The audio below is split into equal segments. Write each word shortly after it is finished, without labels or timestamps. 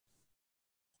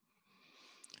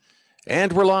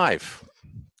And we're live.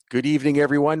 Good evening,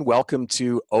 everyone. Welcome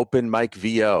to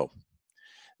OpenMicVO.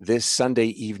 This Sunday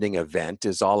evening event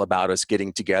is all about us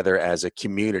getting together as a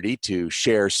community to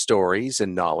share stories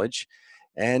and knowledge,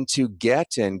 and to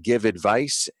get and give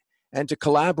advice, and to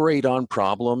collaborate on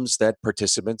problems that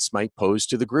participants might pose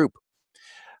to the group.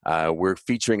 We're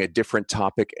featuring a different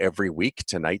topic every week.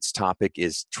 Tonight's topic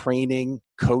is training,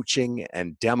 coaching,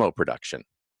 and demo production.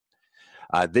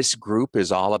 This group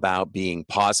is all about being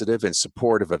positive and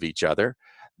supportive of each other.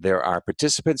 There are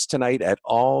participants tonight at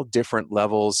all different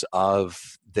levels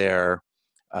of their,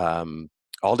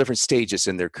 all different stages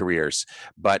in their careers,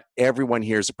 but everyone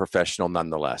here is a professional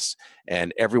nonetheless,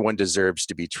 and everyone deserves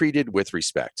to be treated with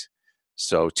respect.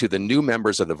 So, to the new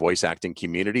members of the voice acting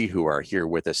community who are here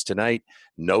with us tonight,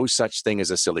 no such thing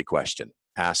as a silly question.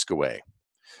 Ask away.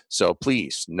 So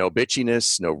please, no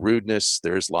bitchiness, no rudeness.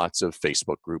 There's lots of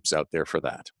Facebook groups out there for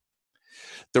that.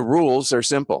 The rules are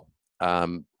simple.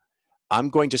 Um, I'm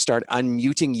going to start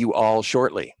unmuting you all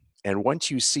shortly. And once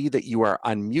you see that you are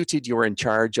unmuted, you're in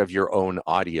charge of your own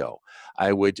audio.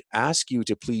 I would ask you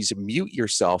to please mute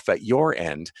yourself at your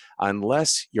end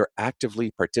unless you're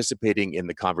actively participating in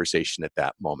the conversation at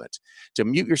that moment. To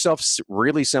mute yourself is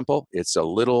really simple. It's a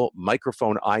little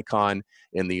microphone icon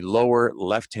in the lower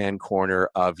left-hand corner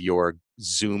of your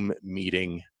Zoom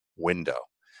meeting window.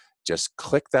 Just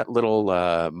click that little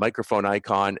microphone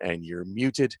icon and you're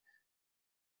muted,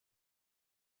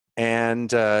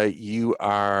 and you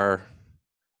are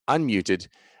unmuted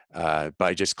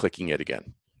by just clicking it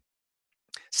again.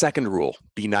 Second rule,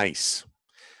 be nice.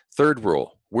 Third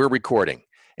rule, we're recording,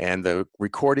 and the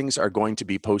recordings are going to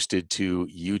be posted to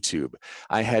YouTube.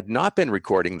 I had not been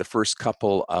recording the first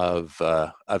couple of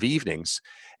evenings,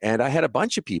 and I had a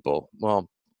bunch of people, well,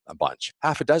 a bunch,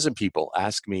 half a dozen people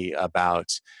ask me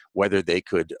about whether they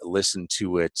could listen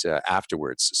to it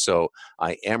afterwards. So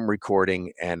I am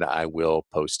recording, and I will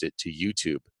post it to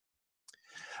YouTube.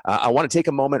 I want to take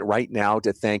a moment right now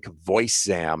to thank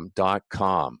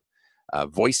VoiceZam.com.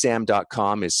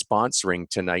 VoiceZam.com is sponsoring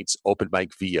tonight's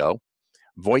OpenMicVO.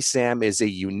 VoiceZam is a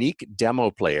unique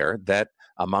demo player that,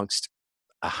 amongst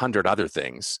 100 other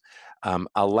things,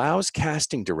 allows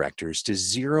casting directors to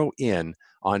zero in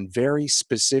on very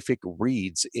specific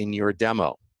reads in your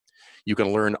demo. You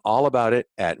can learn all about it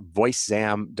at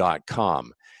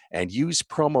voicezam.com and use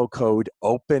promo code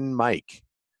OpenMic,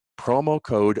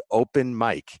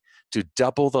 to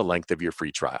double the length of your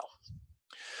free trial.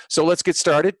 So let's get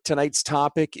started. Tonight's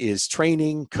topic is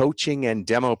training, coaching, and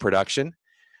demo production.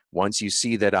 Once you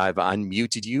see that I've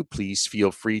unmuted you, please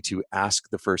feel free to ask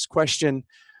the first question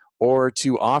or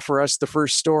to offer us the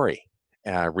first story.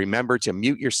 Remember to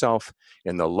mute yourself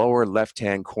in the lower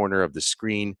left-hand corner of the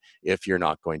screen if you're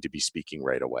not going to be speaking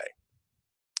right away.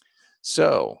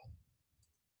 So,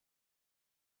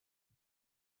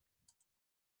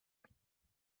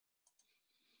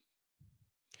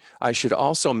 I should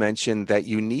also mention that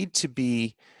you need to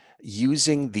be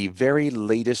using the very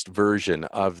latest version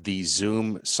of the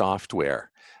Zoom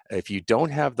software. If you don't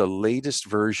have the latest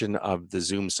version of the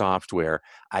Zoom software,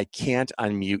 I can't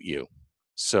unmute you.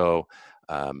 So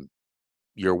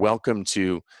you're welcome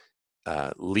to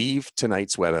leave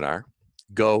tonight's webinar,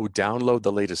 go download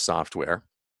the latest software.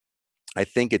 I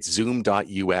think it's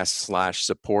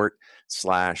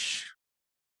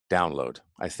zoom.us/support/download,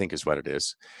 I think is what it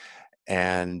is.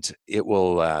 And it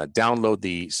will download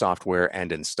the software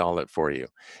and install it for you.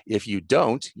 If you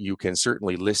don't, you can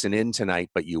certainly listen in tonight,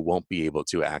 but you won't be able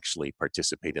to actually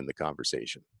participate in the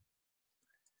conversation.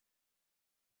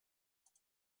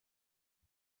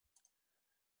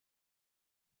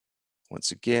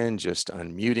 Once again, just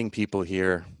unmuting people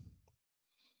here.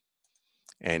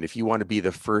 And if you want to be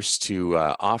the first to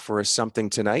offer us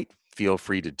something tonight, feel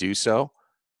free to do so.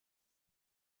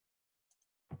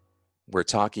 We're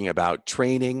talking about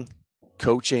training,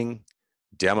 coaching,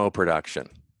 demo production.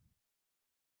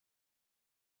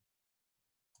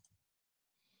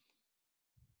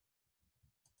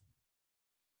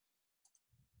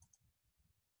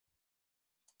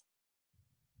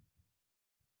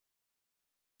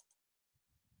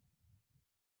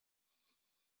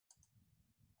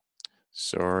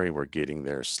 Sorry, we're getting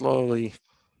there slowly.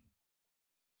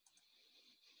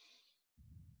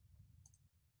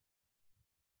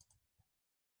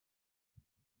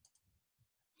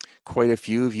 Quite a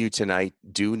few of you tonight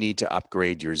do need to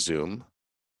upgrade your Zoom.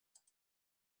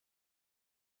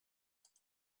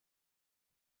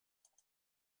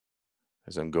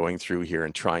 As I'm going through here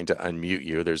and trying to unmute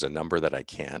you, there's a number that I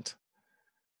can't.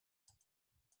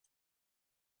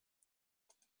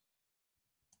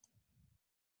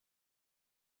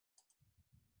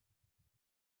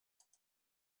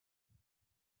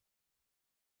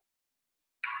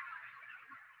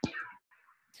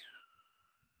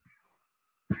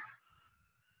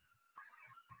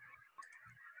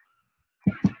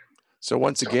 So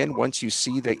once again, once you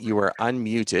see that you are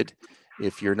unmuted,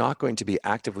 if you're not going to be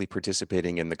actively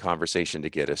participating in the conversation to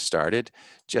get us started,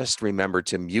 just remember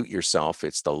to mute yourself.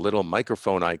 It's the little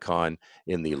microphone icon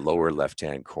in the lower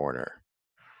left-hand corner.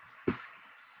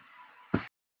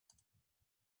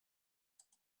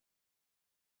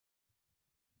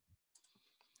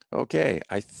 Okay,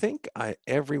 I think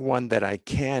everyone that I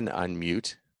can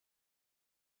unmute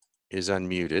is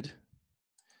unmuted.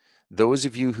 Those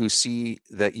of you who see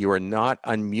that you are not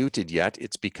unmuted yet,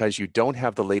 it's because you don't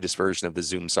have the latest version of the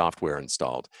Zoom software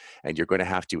installed, and you're going to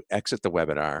have to exit the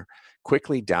webinar,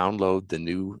 quickly download the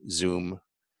new Zoom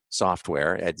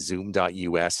software at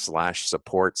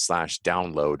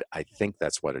zoom.us/support/download. I think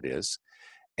that's what it is.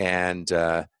 And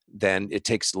then it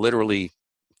takes literally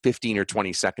 15 or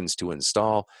 20 seconds to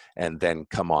install, and then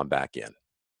come on back in.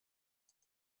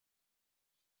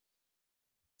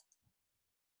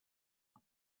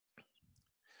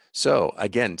 So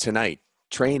again, tonight,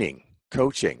 training,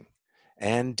 coaching,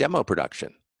 and demo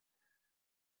production.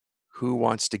 Who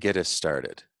wants to get us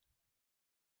started?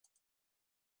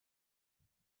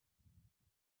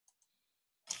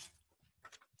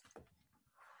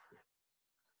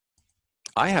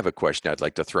 I have a question I'd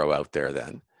like to throw out there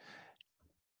then.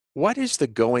 What is the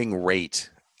going rate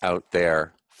out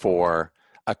there for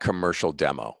a commercial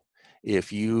demo?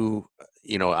 If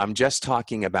I'm just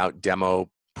talking about demo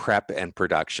prep and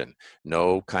production,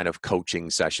 no kind of coaching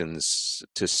sessions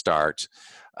to start.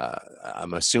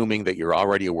 I'm assuming that you're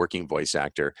already a working voice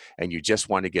actor and you just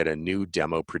want to get a new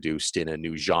demo produced in a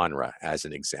new genre, as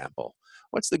an example.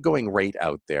 What's the going rate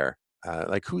out there?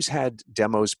 Like, who's had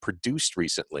demos produced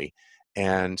recently?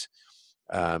 And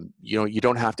you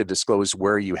don't have to disclose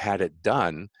where you had it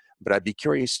done, but I'd be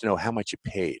curious to know how much you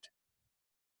paid.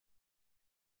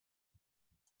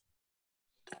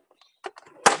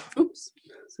 Oops.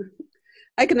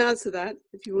 I can answer that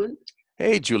if you want.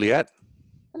 Hey, Juliet.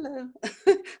 Hello.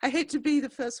 I hate to be the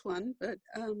first one, but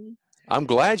I'm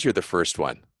glad you're the first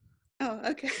one. Oh,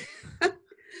 okay.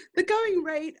 The going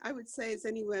rate, I would say, is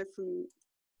anywhere from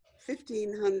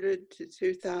 1,500 to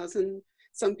 2,000.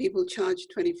 Some people charge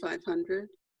 2,500.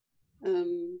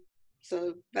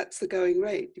 So that's the going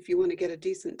rate if you want to get a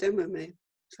decent demo made.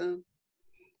 So.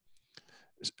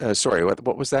 Sorry,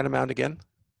 what was that amount again?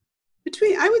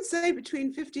 I would say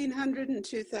between 1,500 and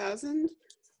 2,000.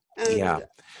 Yeah,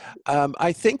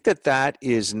 I think that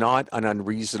is not an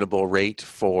unreasonable rate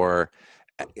for,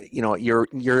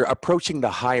 you're approaching the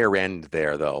higher end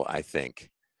there, though, I think.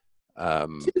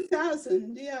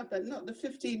 2,000, yeah, but not the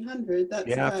 1,500. That's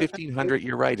yeah, 1,500.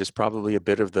 You're right. Is probably a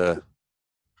bit of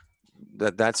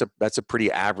that's a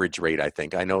pretty average rate, I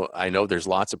think. I know there's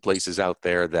lots of places out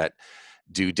there that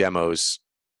do demos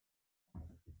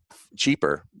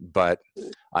cheaper, but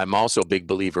I'm also a big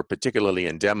believer, particularly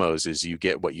in demos, is you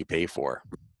get what you pay for.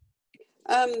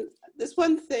 There's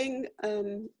one thing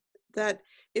that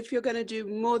if you're going to do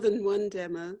more than one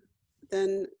demo,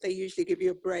 then they usually give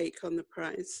you a break on the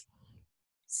price.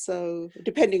 So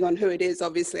depending on who it is,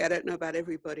 obviously, I don't know about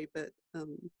everybody, but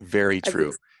very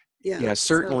true. Yeah,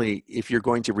 certainly. So, if you're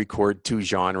going to record two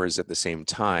genres at the same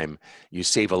time, you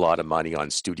save a lot of money on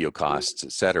studio costs,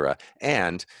 etc.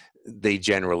 And they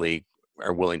generally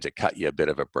are willing to cut you a bit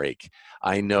of a break.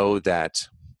 I know that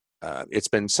it's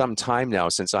been some time now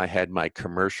since I had my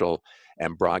commercial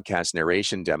and broadcast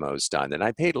narration demos done, and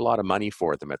I paid a lot of money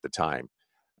for them at the time.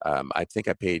 I think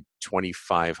I paid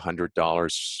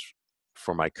 $2,500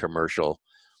 for my commercial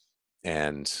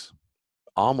and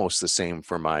almost the same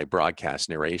for my broadcast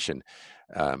narration.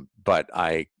 But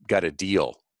I got a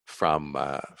deal from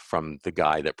the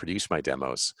guy that produced my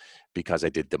demos because I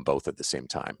did them both at the same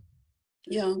time.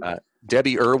 Yeah.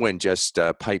 Debbie Irwin just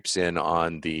pipes in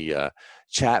on the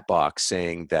chat box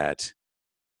saying that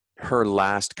her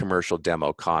last commercial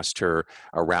demo cost her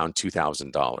around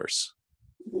 $2,000.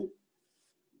 Mm-hmm.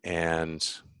 And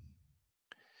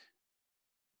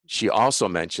she also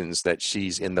mentions that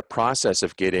she's in the process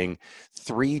of getting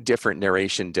 3 different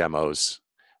narration demos,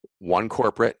 one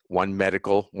corporate, one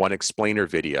medical, one explainer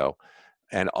video,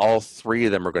 and all 3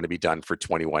 of them are going to be done for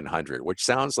 $2,100, which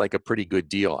sounds like a pretty good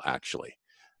deal, actually.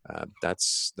 That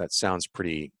sounds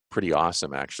pretty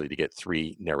awesome, actually, to get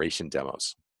 3 narration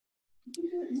demos.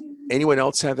 Anyone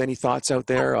else have any thoughts out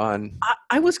there on?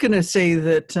 I was going to say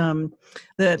that and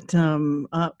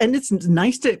it's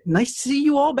nice to see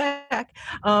you all back.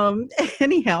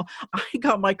 Anyhow, I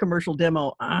got my commercial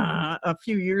demo a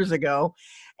few years ago,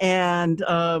 and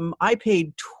I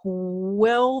paid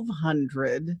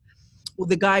 $1,200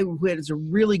 the guy who has a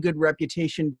really good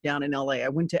reputation down in LA. I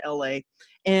went to LA,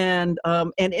 and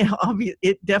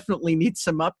it definitely needs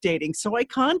some updating. So I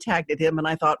contacted him, and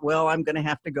I thought, well, I'm going to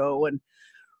have to go and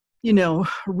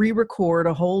re-record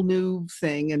a whole new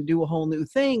thing and do a whole new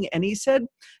thing. And he said,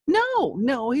 no,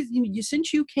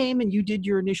 since you came and you did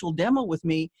your initial demo with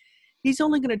me, he's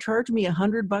only going to charge me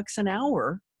 $100 an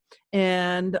hour,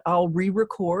 and I'll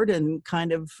re-record and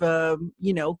kind of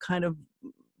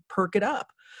perk it up.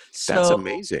 That's So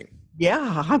amazing.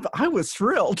 yeah, I was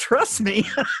thrilled. Trust me.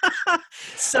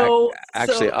 So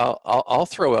Actually, I'll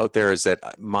throw out there is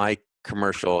that my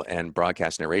commercial and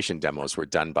broadcast narration demos were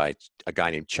done by a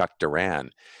guy named Chuck Duran,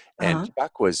 and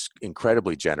Chuck was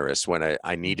incredibly generous when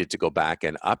I needed to go back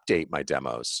and update my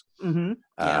demos.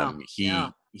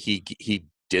 He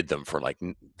did them for like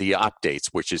the updates,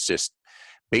 which is just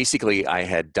basically I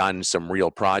had done some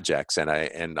real projects, and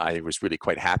I was really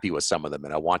quite happy with some of them,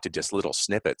 and I wanted just little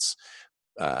snippets,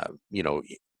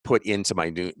 put into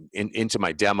my into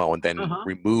my demo, and then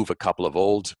remove a couple of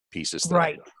old pieces that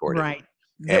I recorded.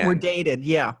 That were dated.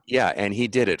 Yeah, and he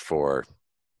did it for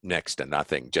next to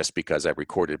nothing, just because I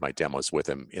recorded my demos with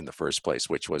him in the first place,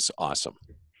 which was awesome.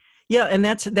 Yeah, and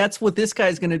that's what this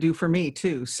guy's going to do for me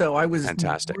too. So I was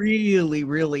fantastic, really,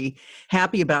 really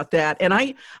happy about that. And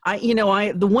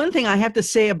the one thing I have to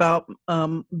say about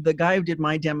the guy who did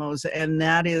my demos, and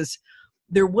that is,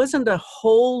 there wasn't a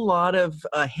whole lot of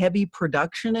heavy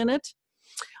production in it,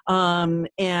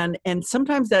 and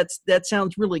sometimes that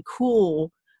sounds really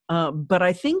cool, but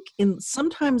I think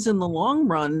sometimes in the long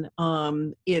run,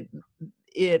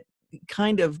 it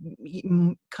kind of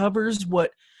covers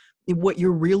what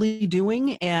you're really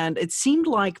doing. And it seemed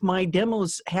like my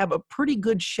demos have a pretty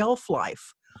good shelf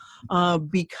life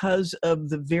because of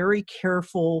the very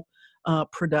careful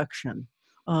production,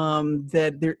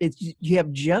 that you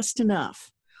have just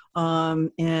enough. And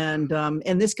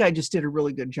this guy just did a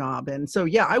really good job. And so,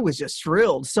 yeah, I was just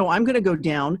thrilled. So I'm going to go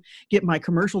down, get my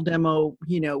commercial demo,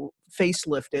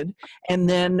 facelifted, and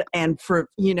then, and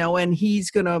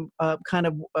he's going to kind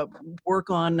of work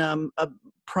on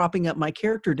propping up my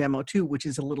character demo too, which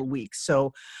is a little weak.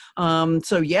 So,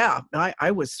 yeah,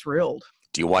 I was thrilled.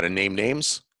 Do you want to name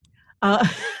names? Up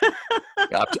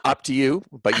to you,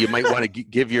 but you might want to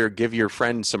give your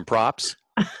friend some props.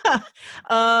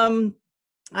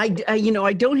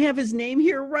 I don't have his name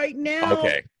here right now.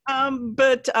 Okay.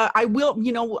 But I will,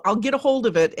 I'll get a hold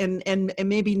of it, and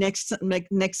maybe next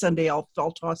Sunday I'll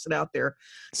toss it out there.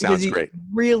 Sounds great. He's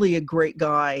really a great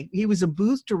guy. He was a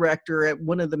booth director at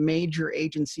one of the major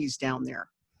agencies down there,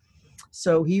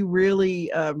 so he really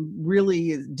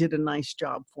did a nice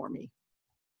job for me.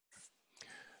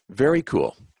 Very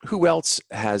cool. Who else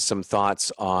has some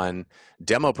thoughts on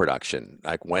demo production?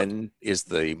 Like, when's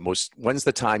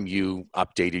the time you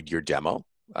updated your demo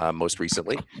most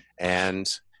recently,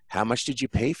 and how much did you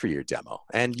pay for your demo?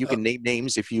 And you can name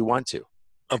names if you want to.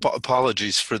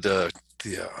 Apologies for the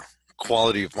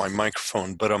quality of my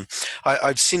microphone, but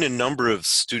I've seen a number of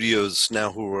studios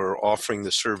now who are offering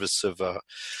the service of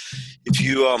if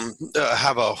you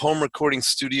have a home recording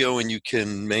studio and you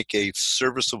can make a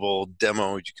serviceable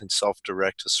demo, you can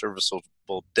self-direct a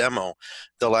serviceable demo,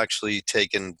 they'll actually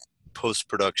take in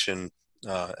post-production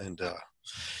and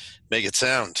make it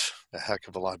sound a heck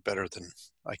of a lot better than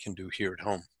I can do here at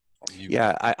home.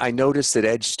 Yeah, I noticed that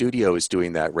Edge Studio is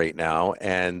doing that right now,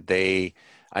 and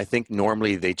I think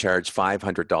normally they charge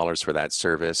 $500 for that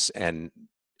service, and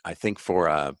I think for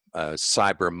a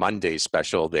Cyber Monday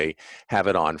special, they have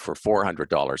it on for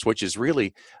 $400, which is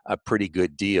really a pretty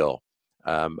good deal.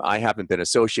 I haven't been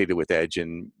associated with Edge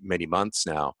in many months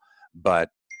now, but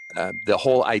the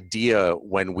whole idea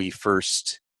when we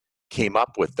first came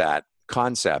up with that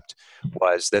concept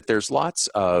was that there's lots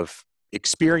of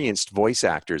experienced voice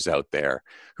actors out there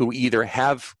who either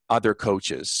have other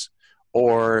coaches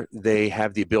or they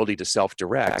have the ability to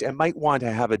self-direct and might want to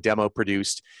have a demo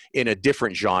produced in a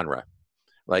different genre.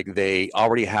 Like, they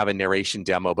already have a narration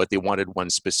demo, but they wanted one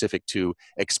specific to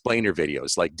explainer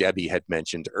videos, like Debbie had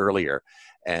mentioned earlier.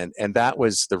 And that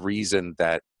was the reason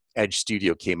that Edge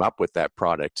Studio came up with that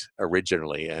product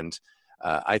originally. And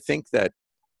I think that,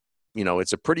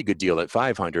 it's a pretty good deal at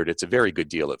 $500. It's a very good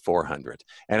deal at $400.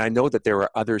 And I know that there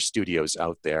are other studios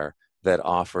out there that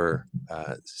offer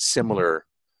similar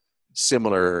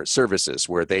services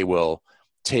where they will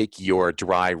take your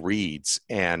dry reads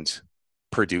and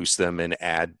produce them and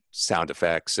add sound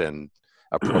effects and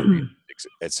appropriate,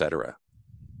 etc.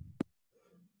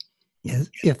 Yes,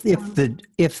 if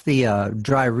the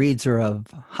dry reads are of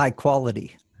high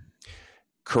quality.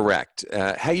 Correct.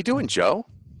 How you doing, Joe?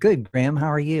 Good, Graham. How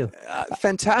are you?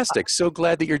 Fantastic. So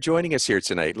glad that you're joining us here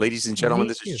tonight. Ladies and gentlemen, Me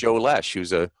this is too. Joe Lesh,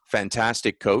 who's a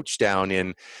fantastic coach down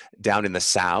in the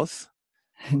South,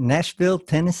 Nashville,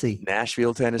 Tennessee.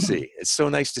 Nashville, Tennessee. It's so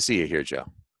nice to see you here,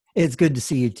 Joe. It's good to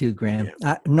see you too, Graham.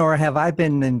 Nor have I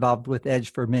been involved with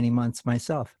Edge for many months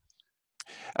myself.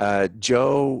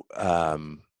 Joe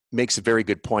makes a very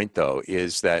good point, though,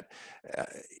 is that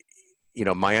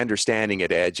my understanding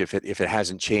at Edge, if it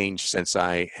hasn't changed since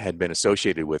I had been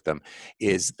associated with them,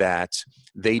 is that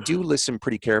they do listen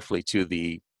pretty carefully to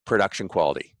the production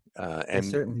quality, They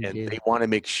certainly do. they want to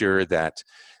make sure that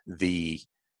the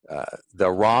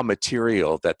raw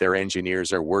material that their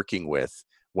engineers are working with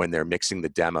when they're mixing the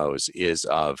demos is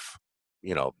of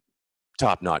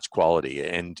top-notch quality.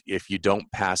 And if you don't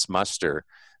pass muster,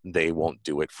 they won't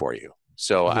do it for you.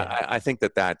 So Yeah. I think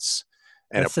that's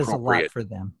an That says a lot appropriate for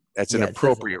them. that's Yeah, an it says a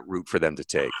appropriate route for them to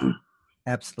take.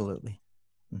 Absolutely.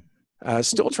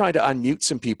 Still trying to unmute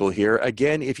some people here.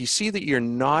 Again, if you see that you're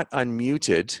not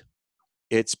unmuted,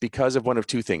 it's because of one of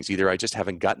two things. Either I just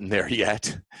haven't gotten there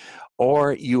yet,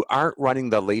 or you aren't running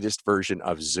the latest version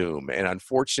of Zoom. And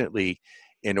unfortunately,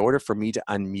 in order for me to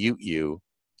unmute you,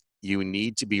 you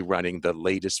need to be running the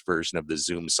latest version of the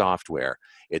Zoom software.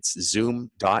 It's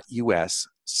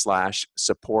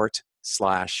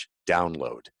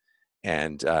zoom.us/support/download.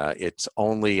 And it's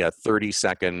only a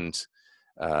 30-second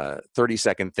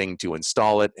thing to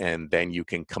install it, and then you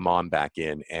can come on back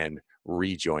in and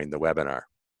rejoin the webinar.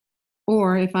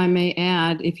 Or if I may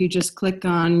add, if you just click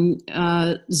on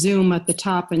Zoom at the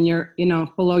top and you're,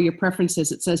 below your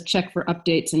preferences, it says check for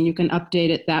updates, and you can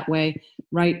update it that way,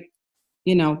 right?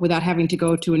 Without having to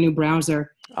go to a new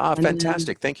browser.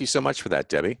 Fantastic. Thank you so much for that,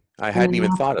 Debbie. I hadn't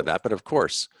even thought of that, but of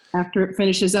course. After it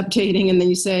finishes updating and then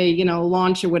you say,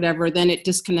 launch or whatever, then it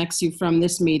disconnects you from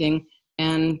this meeting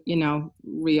and,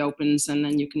 reopens, and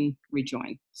then you can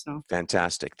rejoin. So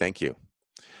fantastic. Thank you.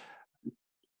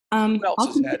 Who else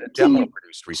has had a demo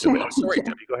produced recently? Oh, sorry,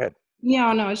 Debbie, go ahead.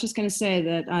 Yeah, no, I was just going to say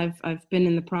that I've been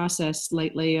in the process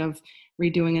lately of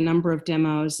redoing a number of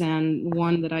demos, and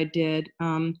one that I did,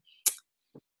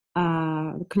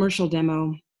 commercial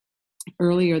demo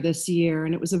earlier this year,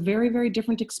 and it was a very, very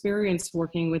different experience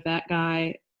working with that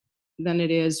guy than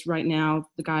it is right now,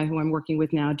 the guy who I'm working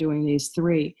with now doing these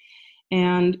three.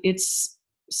 And it's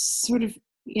sort of,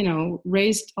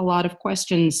 raised a lot of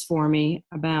questions for me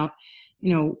about,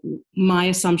 my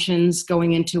assumptions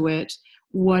going into it,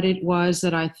 what it was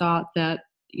that I thought that,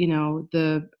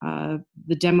 the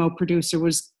demo producer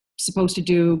was supposed to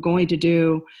do, going to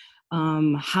do,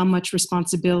 how much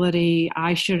responsibility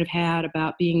I should have had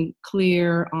about being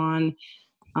clear on,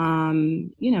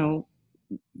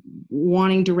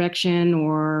 wanting direction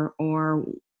or,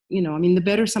 the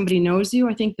better somebody knows you,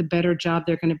 I think the better job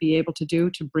they're going to be able to do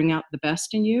to bring out the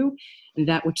best in you and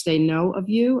that which they know of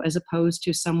you, as opposed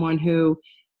to someone who,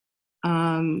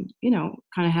 kind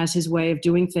of has his way of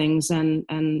doing things, and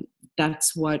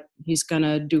that's what he's going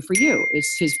to do for you, is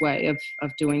his way of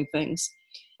doing things.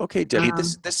 Okay, Debbie,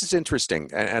 this is interesting,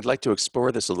 and I'd like to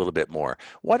explore this a little bit more.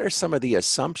 What are some of the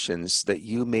assumptions that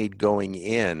you made going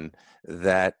in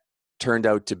that turned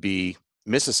out to be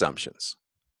misassumptions?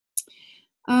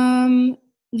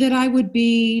 That I would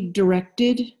be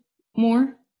directed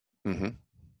more. Mm-hmm.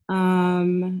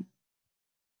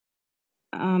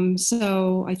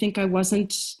 So I think I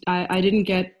didn't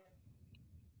get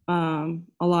a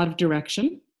lot of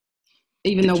direction,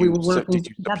 even though we were working did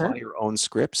you together. supply your own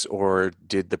scripts, or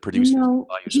did the producer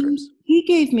supply your scripts? He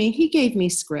gave me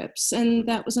scripts, and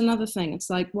that was another thing. It's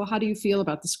like, well, how do you feel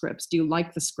about the scripts? Do you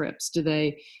like the scripts? Do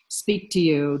they speak to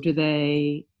you? Do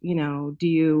they, do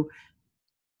you,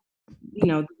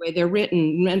 the way they're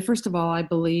written? And first of all, I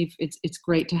believe it's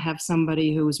great to have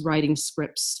somebody who is writing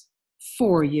scripts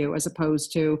for you, as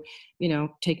opposed to,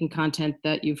 taking content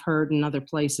that you've heard in other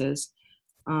places.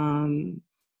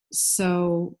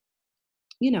 So,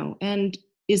 and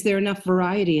is there enough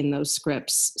variety in those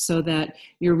scripts so that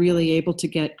you're really able to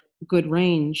get good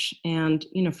range? And,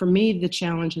 for me, the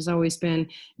challenge has always been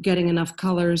getting enough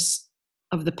colors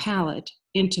of the palette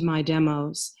into my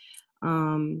demos.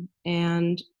 And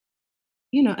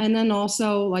then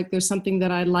also, like, there's something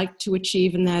that I like to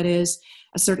achieve, and that is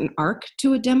a certain arc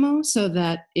to a demo, so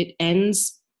that it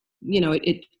ends,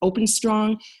 it opens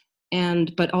strong,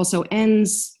 but also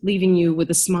ends leaving you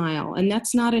with a smile. And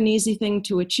that's not an easy thing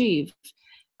to achieve.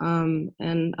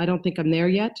 And I don't think I'm there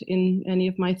yet in any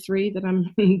of my three that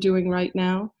I'm doing right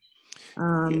now.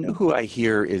 Who I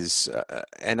hear is,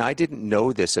 and I didn't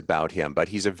know this about him, but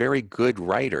he's a very good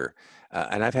writer.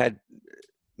 And I've had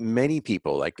many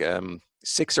people, like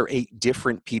 6 or 8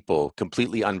 different people,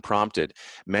 completely unprompted,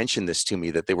 mentioned this to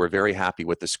me, that they were very happy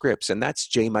with the scripts. And that's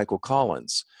J. Michael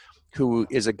Collins, who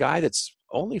is a guy that's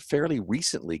only fairly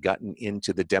recently gotten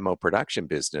into the demo production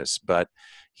business, but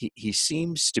he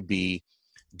seems to be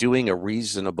doing a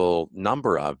reasonable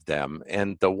number of them.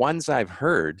 And the ones I've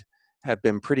heard have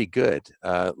been pretty good.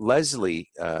 Leslie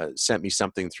sent me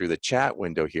something through the chat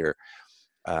window here.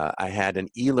 I had an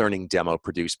e-learning demo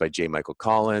produced by J. Michael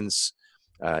Collins.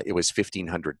 It was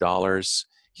 $1,500.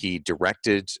 He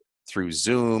directed through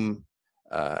Zoom.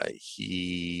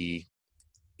 He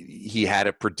had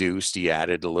it produced. He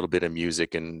added a little bit of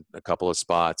music and a couple of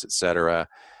spots, etc.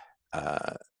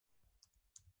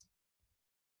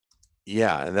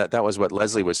 Yeah, and that was what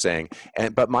Leslie was saying.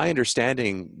 But my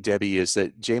understanding, Debbie, is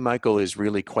that J. Michael is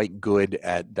really quite good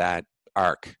at that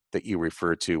arc that you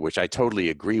refer to, which I totally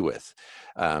agree with,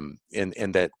 and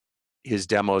that his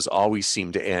demos always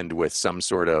seem to end with some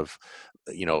sort of,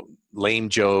 lame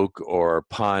joke or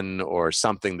pun or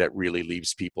something that really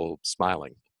leaves people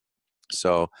smiling.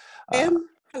 So, hello.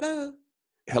 Hi,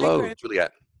 hello, Graham.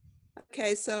 Juliet.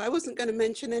 Okay, so I wasn't going to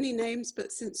mention any names,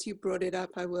 but since you brought it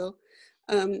up, I will.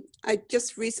 I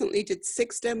just recently did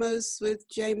 6 demos with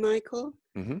J. Michael,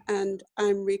 and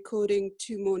I'm recording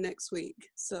 2 more next week.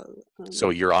 So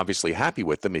you're obviously happy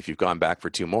with them if you've gone back for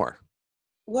 2 more.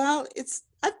 Well,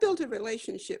 I've built a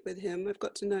relationship with him. I've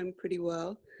got to know him pretty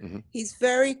well. He's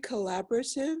very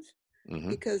collaborative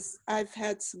because I've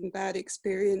had some bad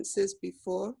experiences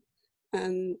before.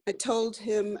 And I told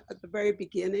him at the very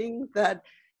beginning that,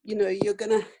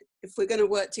 if we're gonna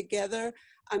work together,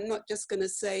 I'm not just gonna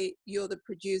say, you're the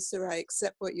producer, I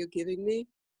accept what you're giving me,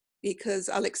 because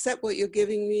I'll accept what you're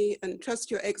giving me and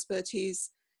trust your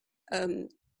expertise.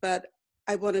 But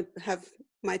I want to have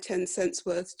my 10 cents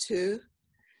worth too.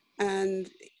 And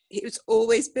it's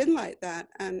always been like that.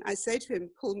 And I say to him,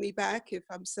 pull me back if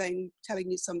I'm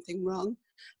telling you something wrong.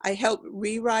 I helped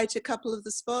rewrite a couple of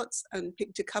the spots and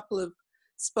picked a couple of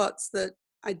spots that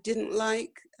I didn't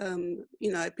like.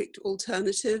 I picked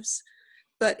alternatives,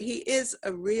 but he is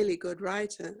a really good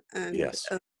writer. And yes.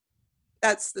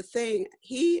 That's the thing.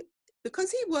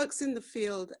 Because he works in the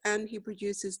field and he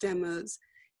produces demos,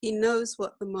 he knows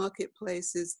what the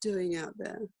marketplace is doing out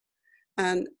there.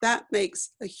 And that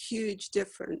makes a huge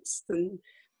difference. And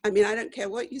I don't care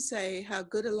what you say, how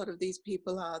good a lot of these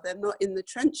people are, they're not in the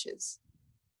trenches.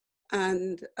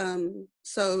 And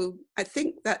so I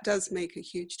think that does make a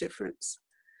huge difference.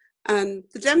 And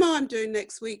the demo I'm doing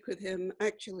next week with him,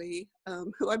 actually,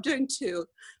 who I'm doing 2,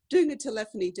 doing a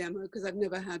telephony demo because I've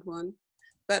never had one,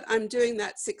 but I'm doing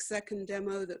that 6-second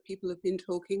demo that people have been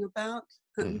talking about.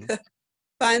 And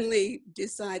finally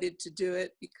decided to do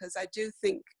it because I do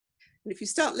think, and if you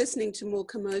start listening to more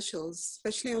commercials,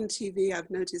 especially on TV, I've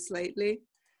noticed lately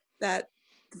that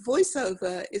the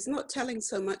voiceover is not telling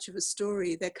so much of a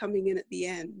story. They're coming in at the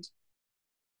end.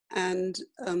 And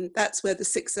that's where the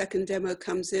 6-second demo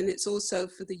comes in. It's also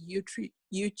for the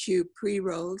YouTube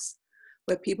pre-rolls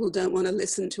where people don't want to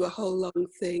listen to a whole long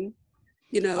thing.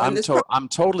 I'm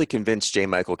totally convinced J.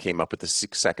 Michael came up with the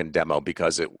 6-second demo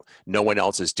because no one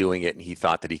else is doing it, and he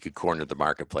thought that he could corner the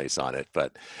marketplace on it.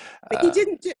 But he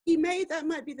didn't. That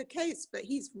might be the case, but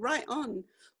he's right on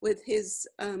with his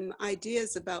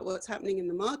ideas about what's happening in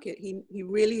the market. He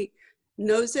really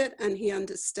knows it and he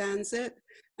understands it.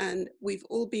 And we've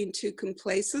all been too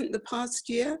complacent the past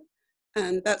year,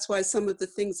 and that's why some of the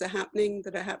things are happening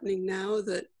now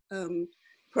that.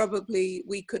 Probably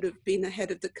we could have been ahead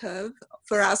of the curve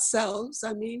for ourselves,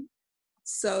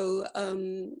 So,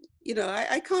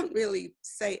 I can't really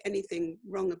say anything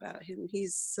wrong about him.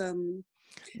 He's...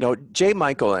 No, J.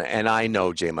 Michael, and I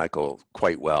know J. Michael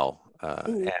quite well,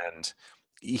 and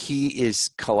he is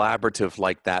collaborative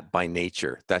like that by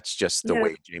nature. That's just the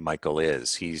way J. Michael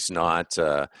is. He's not...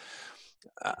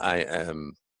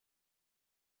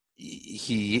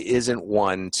 he isn't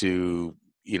one to...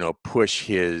 push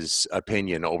his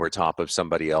opinion over top of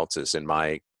somebody else's. In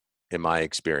my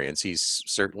experience, he's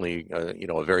certainly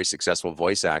a very successful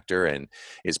voice actor and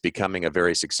is becoming a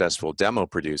very successful demo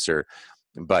producer,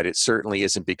 but it certainly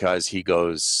isn't because he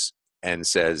goes and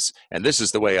says, and this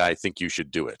is the way I think you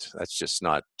should do it. That's just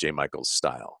not J. Michael's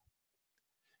style.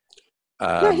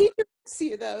 Yeah, he directs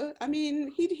you though.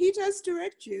 He does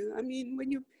direct you. I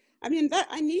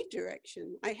need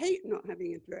direction. I hate not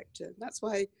having a director. That's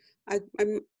why I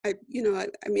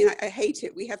hate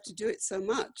it. We have to do it so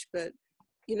much, but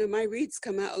my reads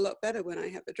come out a lot better when I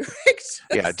have a director.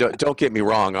 Yeah, don't get me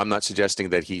wrong. I'm not suggesting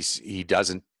that he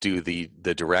doesn't do the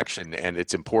direction, and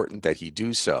it's important that he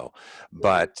do so.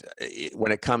 But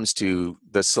when it comes to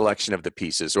the selection of the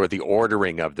pieces or the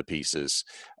ordering of the pieces,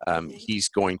 he's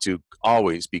going to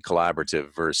always be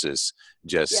collaborative versus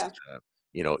just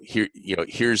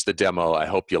here's the demo. I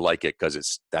hope you like it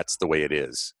because that's the way it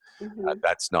is.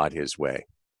 That's not his way.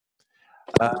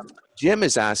 Jim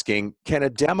is asking, can a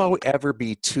demo ever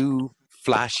be too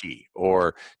flashy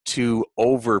or too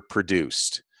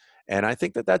overproduced? And I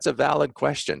think that that's a valid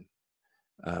question.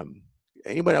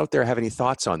 Anyone out there have any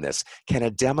thoughts on this? Can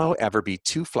a demo ever be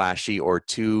too flashy or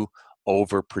too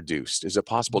overproduced? Is it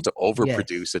possible to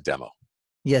overproduce a demo?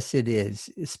 Yes, it is,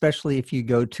 especially if you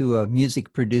go to a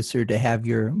music producer to have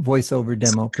your voiceover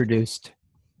demo produced.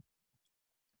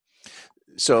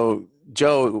 So,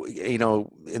 Joe,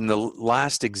 in the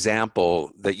last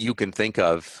example that you can think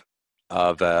of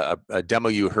a demo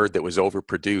you heard that was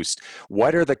overproduced,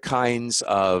 what are the kinds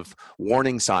of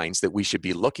warning signs that we should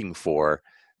be looking for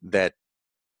that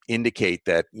indicate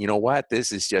that,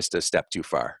 this is just a step too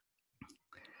far?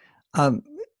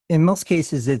 In most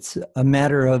cases, it's a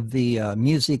matter of the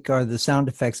music or the sound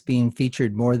effects being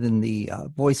featured more than the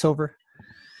voiceover.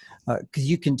 Because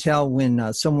you can tell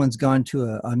when someone's gone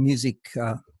to a music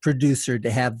producer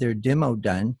to have their demo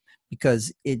done,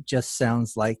 because it just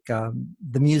sounds like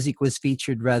the music was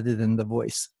featured rather than the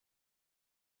voice.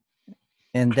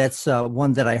 And that's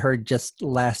one that I heard just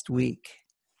last week.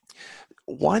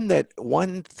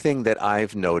 One thing that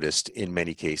I've noticed in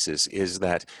many cases is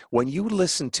that when you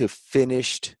listen to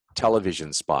finished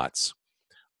television spots,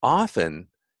 often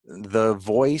the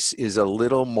voice is a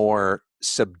little more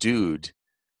subdued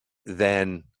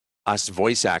than us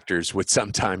voice actors would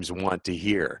sometimes want to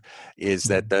hear. Is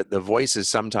that the voice is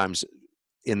sometimes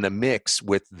in the mix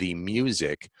with the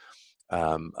music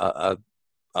a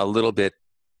little bit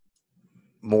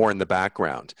more in the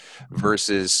background,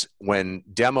 versus when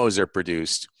demos are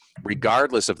produced,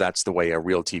 regardless if that's the way a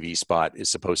real TV spot is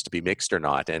supposed to be mixed or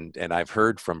not. And I've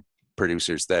heard from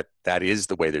producers that is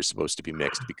the way they're supposed to be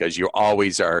mixed, because you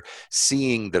always are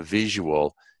seeing the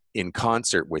visual in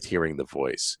concert with hearing the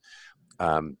voice.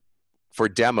 For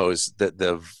demos,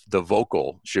 the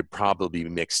vocal should probably be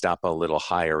mixed up a little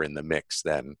higher in the mix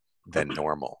than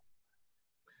normal.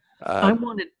 I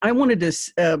wanted to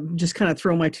just kind of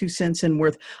throw my 2 cents in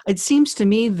worth. It seems to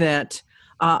me that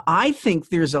I think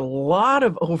there's a lot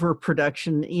of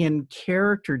overproduction in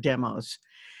character demos,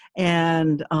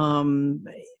 and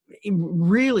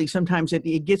really sometimes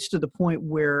it gets to the point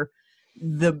where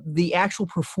the actual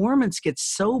performance gets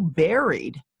so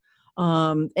buried.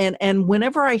 And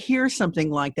whenever I hear something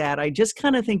like that, I just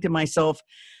kind of think to myself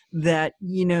that,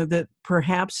 that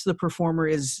perhaps the performer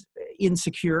is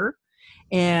insecure,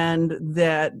 and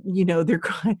that,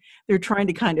 they're trying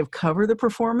to kind of cover the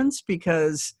performance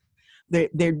because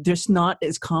they're just not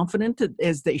as confident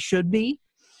as they should be,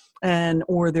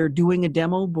 or they're doing a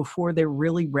demo before they're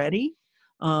really ready.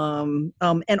 And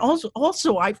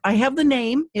also I have the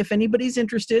name, if anybody's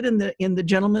interested, in the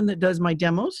gentleman that does my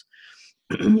demos.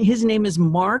 His name is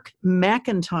Mark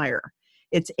McIntyre.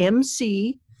 It's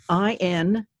McIntyre,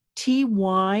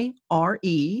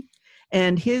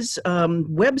 and his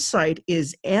website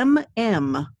is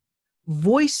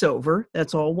mmvoiceover,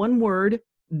 that's all one word,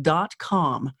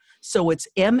 .com. So it's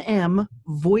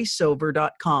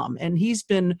mmvoiceover.com. And he's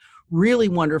been really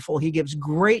wonderful. He gives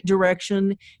great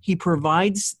direction. He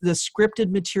provides the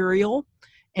scripted material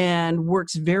and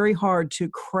works very hard to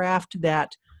craft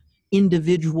that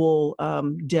individual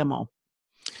demo.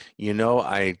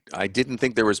 I didn't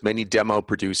think there was many demo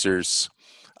producers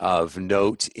of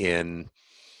note in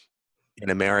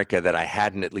America that I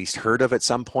hadn't at least heard of at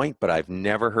some point, but I've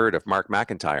never heard of Mark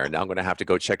McIntyre. Now I'm going to have to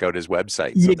go check out his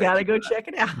website. You got to go check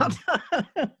it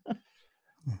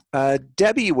out.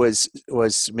 Debbie was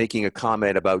making a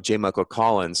comment about J. Michael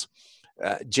Collins.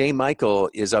 J.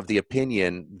 Michael is of the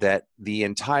opinion that the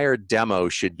entire demo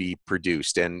should be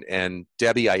produced. And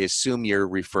Debbie, I assume you're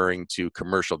referring to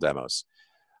commercial demos.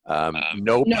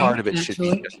 No part of it should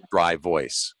be just dry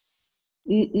voice.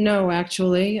 No,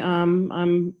 actually.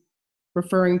 I'm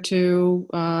referring to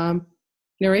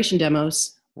narration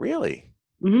demos. Really?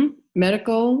 Mm-hmm.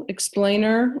 Medical,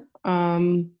 explainer,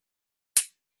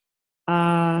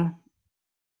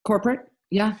 corporate,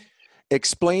 yeah.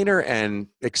 Explainer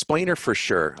for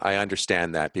sure. I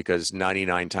understand that, because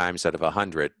 99 times out of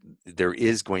 100, there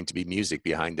is going to be music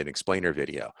behind an explainer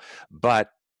video. But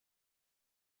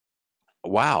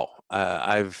wow,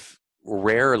 I've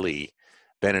rarely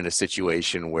been in a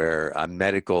situation where a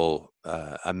medical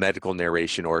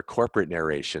narration or a corporate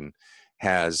narration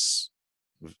has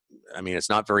I mean, it's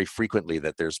not very frequently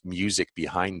that there's music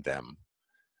behind them.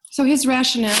 So his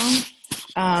rationale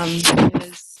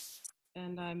is,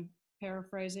 and I'm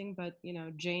paraphrasing, but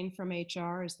Jane from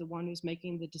HR is the one who's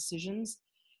making the decisions.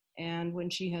 And when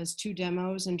she has two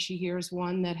demos and she hears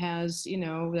one that has,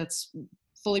 that's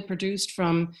fully produced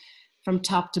from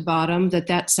top to bottom,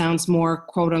 that sounds more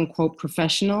quote unquote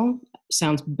professional,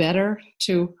 sounds better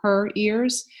to her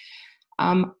ears.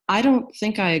 I don't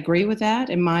think I agree with that.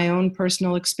 In my own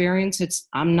personal experience,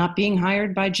 I'm not being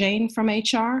hired by Jane from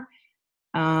HR.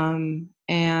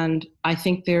 And I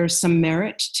think there's some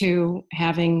merit to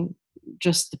having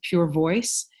just the pure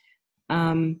voice.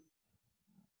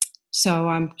 So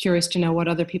I'm curious to know what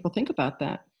other people think about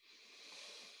that.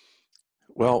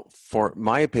 Well, for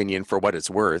my opinion, for what it's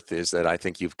worth, is that I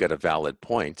think you've got a valid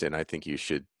point, and I think you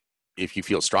should, if you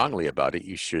feel strongly about it,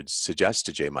 you should suggest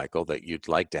to J. Michael that you'd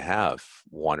like to have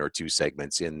one or two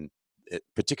segments in,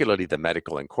 particularly the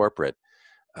medical and corporate,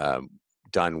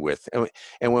 done with,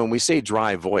 and when we say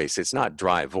dry voice, it's not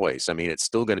dry voice. I mean, it's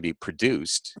still going to be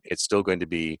produced. It's still going to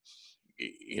be,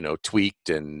 tweaked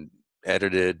and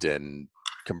edited and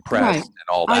compressed Right. and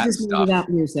all that I just stuff. without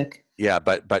music. Yeah,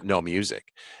 but no music.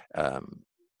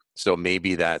 So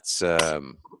maybe that's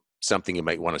something you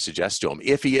might want to suggest to him,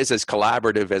 if he is as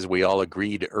collaborative as we all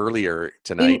agreed earlier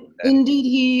tonight. Indeed,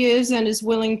 he is and is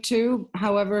willing to.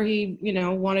 However, he,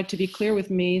 wanted to be clear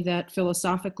with me that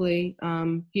philosophically,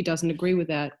 he doesn't agree with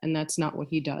that, and that's not what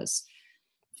he does.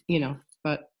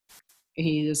 But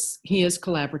he is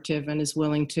collaborative and is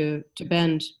willing to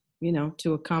bend,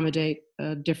 to accommodate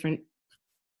a different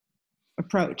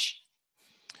approach.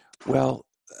 Well,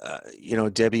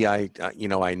 Debbie, I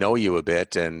know you a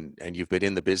bit, and you've been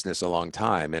in the business a long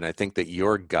time, and I think that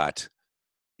your gut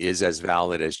is as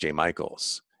valid as J.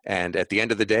 Michael's. And at the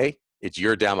end of the day, it's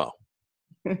your demo.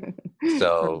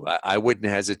 So I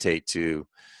wouldn't hesitate to,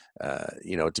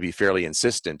 to be fairly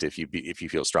insistent if you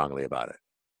feel strongly about it.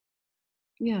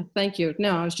 Yeah, thank you.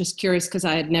 No, I was just curious because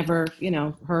I had never,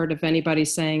 heard of anybody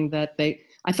saying that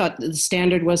I thought the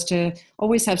standard was to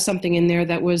always have something in there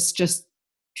that was just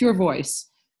pure voice,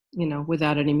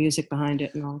 without any music behind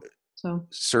it and all. So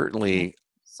certainly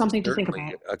something to think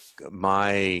about.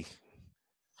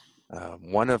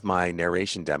 One of my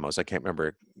narration demos, I can't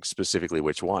remember specifically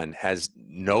which one, has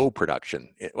no production.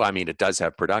 It does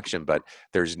have production, but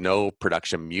there's no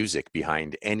production music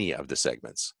behind any of the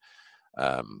segments.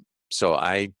 So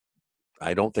I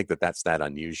don't think that's that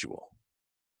unusual.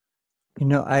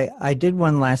 I did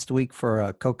one last week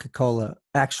for Coca-Cola.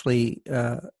 Actually,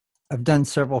 I've done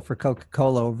several for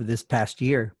Coca-Cola over this past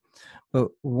year, but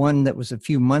one that was a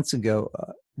few months ago,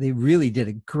 they really did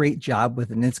a great job with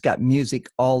it, and it's got music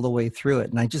all the way through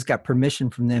it. And I just got permission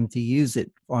from them to use it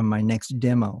on my next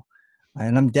demo,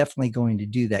 and I'm definitely going to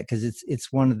do that because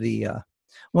it's one of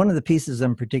the pieces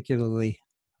I'm particularly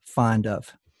fond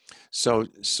of. So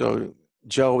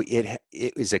Joe, it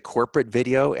is a corporate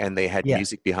video, and they had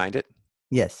music behind it.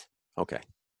 Yes. Okay.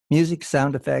 Music,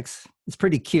 sound effects. It's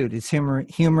pretty cute. It's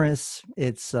humorous.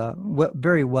 It's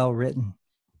very well written.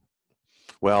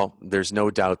 Well, there's no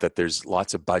doubt that there's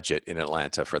lots of budget in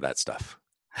Atlanta for that stuff.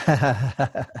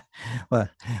 Well,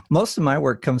 most of my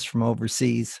work comes from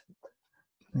overseas.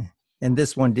 And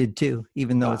this one did too,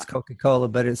 even though it's Coca-Cola,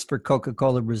 but it's for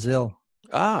Coca-Cola Brazil.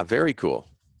 Very cool.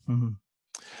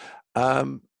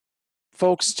 Mm-hmm.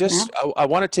 Folks, I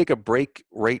want to take a break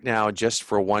right now just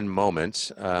for one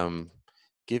moment.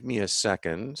 Give me a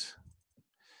second,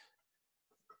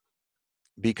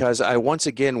 because I once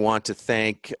again want to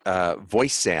thank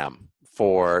VoiceSam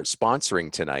for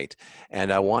sponsoring tonight.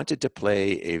 And I wanted to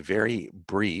play a very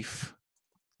brief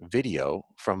video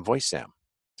from VoiceSam.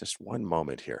 Just one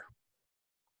moment here.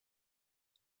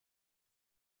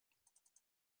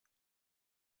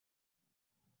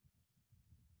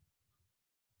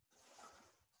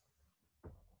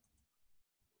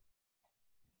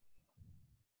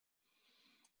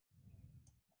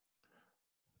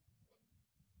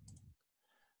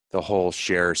 The whole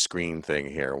share screen thing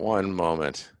here. One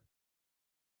moment.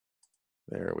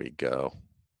 There we go.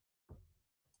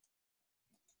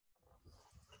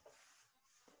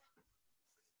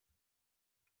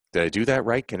 Did I do that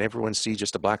right? Can everyone see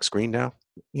just a black screen now?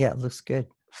 Yeah, it looks good.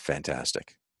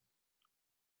 Fantastic.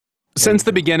 Since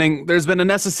the beginning, there's been a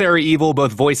necessary evil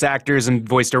both voice actors and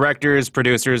voice directors,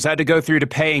 producers had to go through to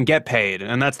pay and get paid,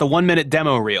 and that's the 1-minute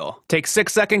demo reel. Take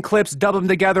 6-second clips, dub them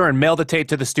together, and mail the tape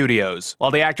to the studios.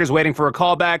 While the actor's waiting for a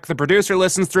callback, the producer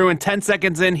listens through and 10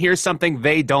 seconds in hears something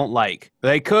they don't like.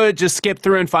 They could just skip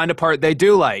through and find a part they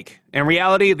do like. In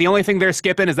reality, the only thing they're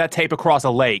skipping is that tape across a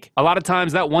lake. A lot of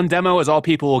times, that one demo is all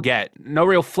people will get. No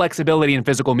real flexibility in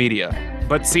physical media.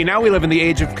 But see, now we live in the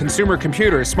age of consumer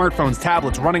computers, smartphones,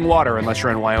 tablets, running water, unless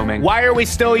you're in Wyoming. Why are we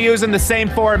still using the same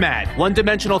format?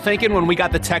 One-dimensional thinking when we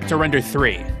got the tech to render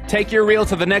 3. Take your reel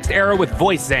to the next era with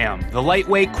VoiceZam, the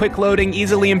lightweight, quick-loading,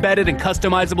 easily embedded, and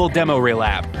customizable demo reel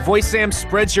app. VoiceZam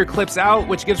spreads your clips out,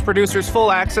 which gives producers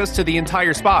full access to the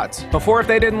entire spots. Before, if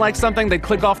they didn't like something, they'd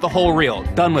click off the whole reel.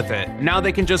 Done with it. Now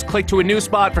they can just click to a new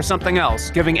spot for something else,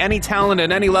 giving any talent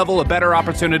at any level a better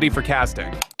opportunity for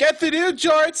casting. Get the new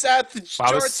jorts at the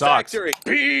Wow, this Jorts sucks. Factory.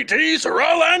 PTs are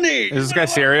all I need. Is this guy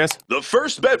serious? The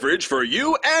first beverage for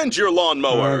you and your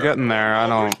lawnmower. We're getting there, I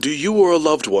don't... Do you or a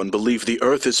loved one believe the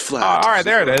earth is flat? Alright,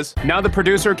 there it is. Now the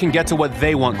producer can get to what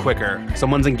they want quicker.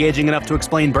 Someone's engaging enough to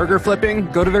explain burger flipping?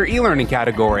 Go to their e-learning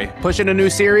category. Push in a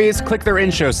new series? Click their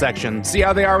in-show section. See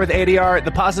how they are with ADR? The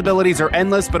possibilities are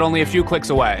endless, but only a few clicks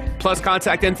away. Plus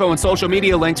contact info and social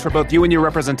media links for both you and your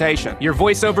representation. Your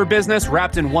voiceover business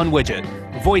wrapped in one widget.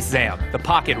 VoiceZam, the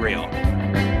pocket reel.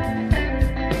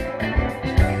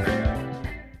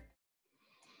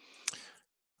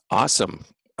 Awesome.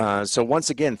 So once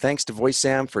again, thanks to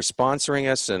VoiceZam for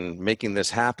sponsoring us and making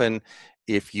this happen.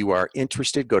 If you are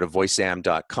interested, go to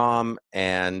voicezam.com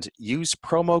and use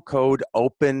promo code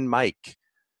OpenMic.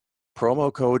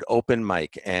 Promo code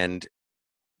OpenMic, and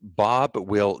Bob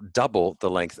will double the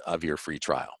length of your free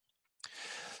trial.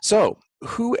 So,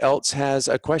 who else has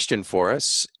a question for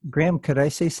us? Graham, could I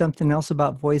say something else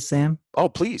about VoiceZam? Oh,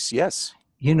 please, yes.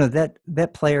 You know,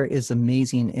 that player is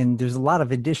amazing, and there's a lot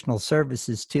of additional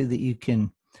services too that you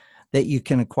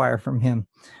can acquire from him.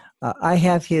 I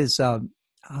have his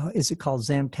is it called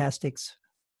Zamtastics?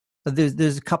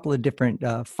 There's a couple of different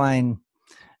fine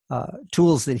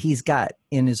tools that he's got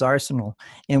in his arsenal,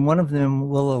 and one of them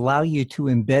will allow you to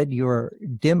embed your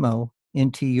demo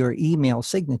into your email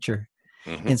signature.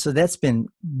 Mm-hmm. And so that's been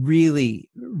really,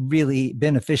 really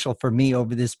beneficial for me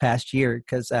over this past year,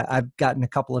 because I've gotten a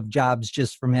couple of jobs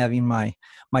just from having my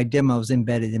demos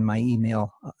embedded in my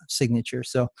email signature.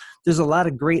 So there's a lot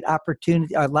of great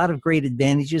opportunity, a lot of great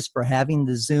advantages for having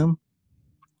the Zoom.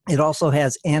 It also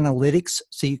has analytics,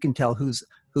 so you can tell who's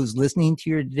listening to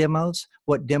your demos,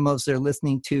 what demos they're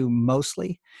listening to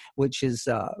mostly, which is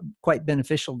quite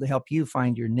beneficial to help you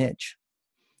find your niche.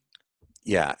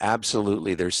 Yeah,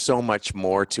 absolutely. There's so much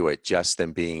more to it just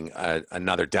than being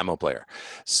another demo player.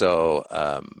 So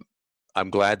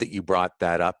I'm glad that you brought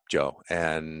that up, Joe.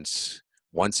 And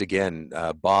once again,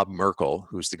 Bob Merkel,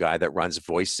 who's the guy that runs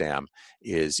VoiceZam,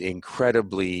 is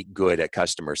incredibly good at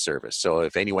customer service. So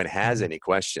if anyone has any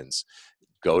questions,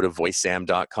 go to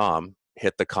voicezam.com,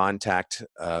 hit the contact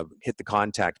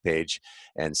page,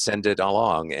 and send it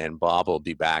along, and Bob will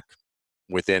be back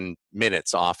within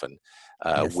minutes often.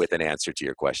 Yes. With an answer to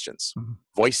your questions. Mm-hmm.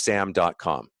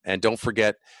 VoiceZam.com. And don't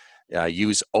forget,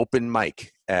 use OpenMic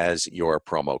as your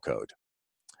promo code.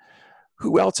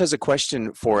 Who else has a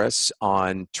question for us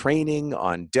on training,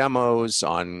 on demos,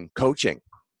 on coaching?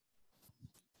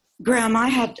 Graham, I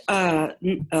had a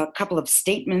couple of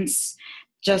statements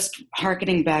just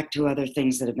hearkening back to other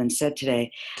things that have been said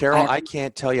today. Carol, I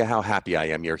can't tell you how happy I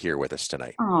am you're here with us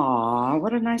tonight. Aw,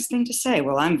 what a nice thing to say.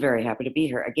 Well, I'm very happy to be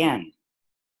here again.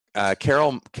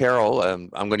 Carol, I'm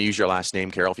going to use your last name,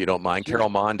 Carol, if you don't mind. Sure. Carol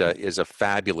Monda is a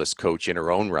fabulous coach in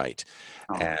her own right.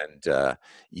 Oh. And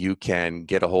you can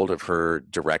get a hold of her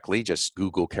directly. Just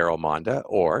Google Carol Monda,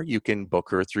 or you can book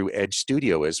her through Edge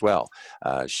Studio as well.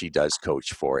 She does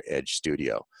coach for Edge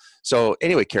Studio. So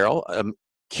anyway, Carol, I'm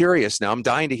curious now. I'm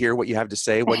dying to hear what you have to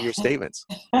say. What are your statements?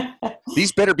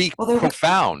 These better be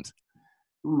profound.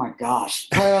 Oh my gosh,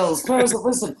 pearls of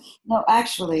wisdom. No,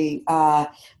 actually,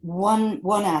 one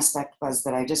aspect was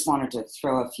that I just wanted to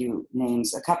throw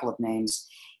a couple of names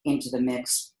into the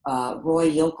mix. Roy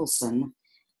Yelkelson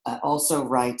also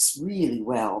writes really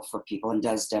well for people and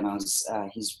does demos.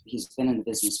 He's been in the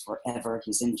business forever.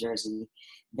 He's in Jersey,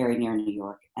 very near New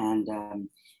York, and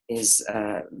is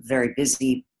very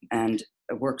busy and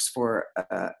works for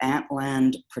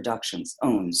Antland Productions,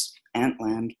 owns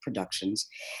Antland Productions.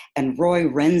 And Roy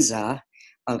Renza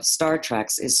of Star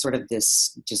Treks is sort of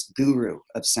this just guru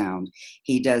of sound.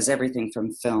 He does everything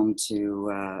from film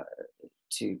to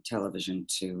television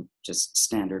to just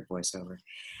standard voiceover.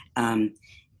 And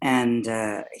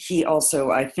he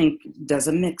also, I think, does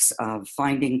a mix of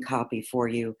finding copy for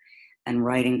you and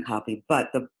writing copy. But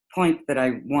the point that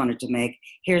I wanted to make,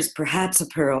 here's perhaps a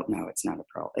pearl. No, it's not a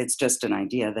pearl. It's just an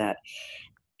idea that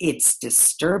it's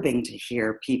disturbing to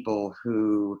hear people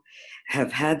who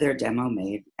have had their demo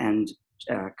made and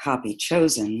copy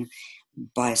chosen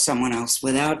by someone else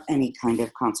without any kind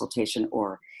of consultation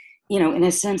or, in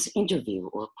a sense, interview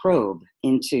or probe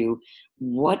into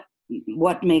what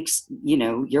makes,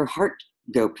 your heart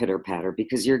go pitter patter,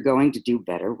 because you're going to do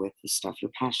better with the stuff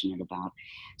you're passionate about.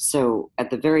 So at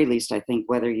the very least, I think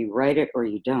whether you write it or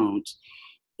you don't,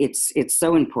 it's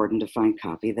so important to find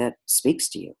copy that speaks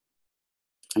to you.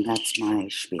 And that's my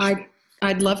spiel.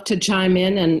 I'd love to chime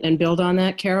in and build on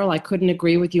that, Carol. I couldn't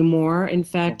agree with you more. In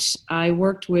fact, I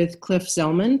worked with Cliff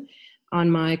Zellman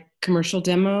on my commercial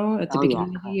demo at the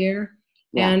beginning of the year.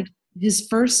 Yeah. And his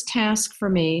first task for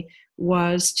me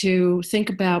was to think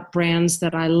about brands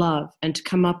that I love and to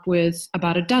come up with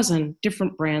about a dozen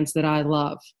different brands that I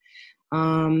love,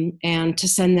 and to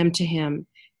send them to him.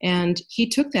 And he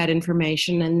took that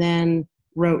information and then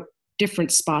wrote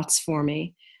different spots for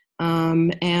me.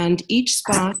 And each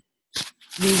spot,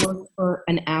 we worked for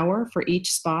an hour for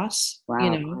each spot,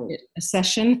 wow, a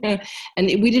session. And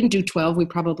we didn't do 12, we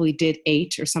probably did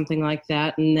 8 or something like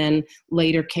that. And then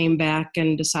later came back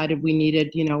and decided we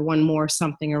needed, one more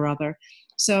something or other.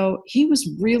 So he was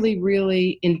really,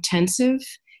 really intensive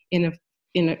in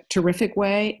a terrific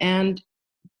way, and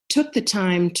took the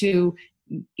time to,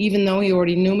 even though he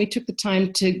already knew me, took the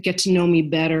time to get to know me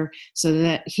better so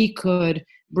that he could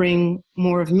bring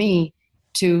more of me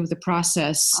to the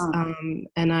process.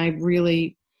 And I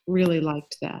really, really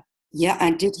liked that. Yeah,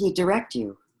 and did he direct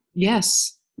you?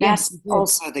 Yes. That's yes,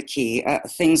 also the key.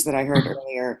 Things that I heard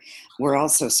earlier were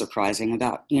also surprising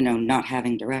about, not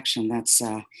having direction. That's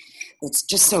it's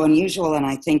just so unusual, and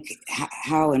I think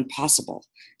how impossible,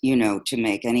 to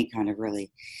make any kind of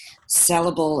really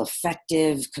sellable,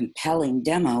 effective, compelling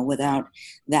demo without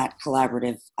that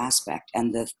collaborative aspect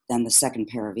and the second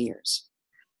pair of ears.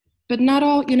 But not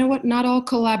all, not all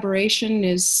collaboration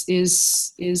is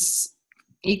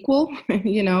equal.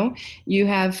 You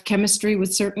have chemistry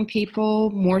with certain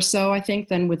people more so, I think,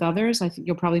 than with others. I think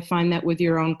you'll probably find that with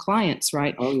your own clients,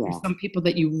 right? Oh, yeah. There's some people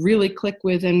that you really click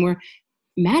with and where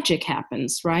magic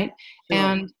happens, right? Sure.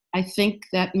 And I think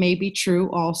that may be true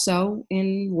also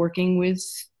in working with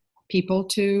people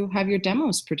to have your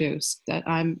demos produced. That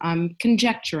I'm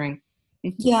conjecturing.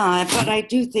 Yeah, but I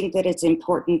do think that it's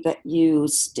important that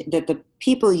that the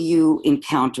people you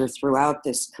encounter throughout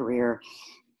this career,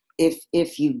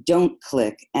 if you don't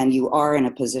click and you are in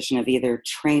a position of either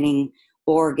training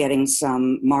or getting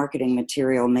some marketing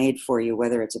material made for you,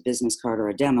 whether it's a business card or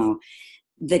a demo,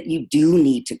 that you do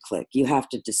need to click. You have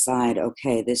to decide,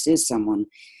 okay, this is someone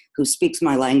who speaks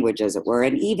my language, as it were.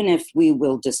 And even if we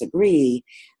will disagree,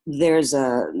 there's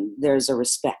a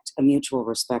respect, a mutual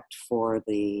respect for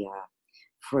the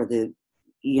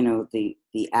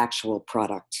actual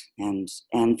product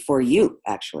and for you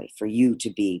to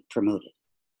be promoted.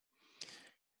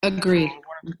 Agreed.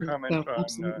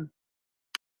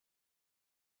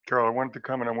 Carol, I wanted to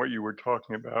comment on what you were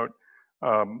talking about.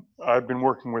 I've been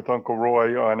working with Uncle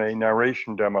Roy on a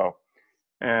narration demo,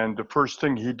 and the first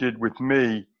thing he did with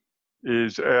me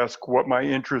is ask what my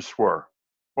interests were,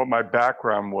 what my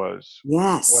background was,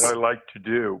 yes, what I like to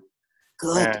do.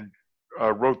 Good. And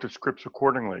wrote the scripts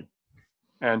accordingly.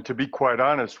 And to be quite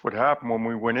honest, what happened when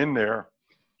we went in there,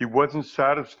 he wasn't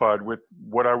satisfied with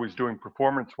what I was doing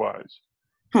performance-wise.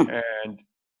 And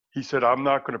he said, I'm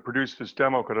not going to produce this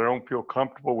demo because I don't feel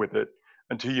comfortable with it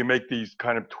until you make these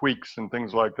kind of tweaks and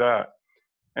things like that.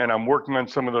 And I'm working on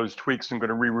some of those tweaks and going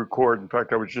to re-record. In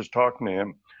fact, I was just talking to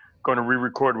him, going to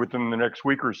re-record within the next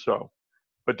week or so.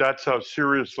 But that's how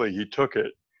seriously he took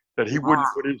it, that he wouldn't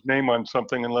put his name on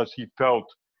something unless he felt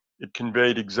it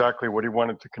conveyed exactly what he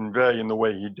wanted to convey in the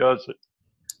way he does it.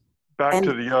 Back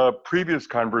to the previous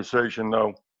conversation,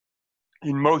 though,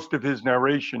 in most of his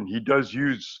narration, he does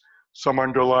use some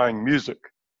underlying music.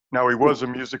 Now, he was a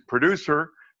music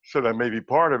producer, so that may be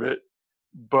part of it,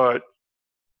 but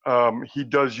he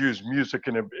does use music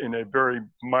in a very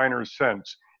minor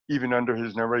sense, even under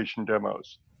his narration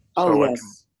demos. So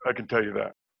yes. I can tell you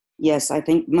that. Yes, I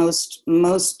think most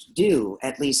do,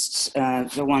 at least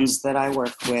the ones that I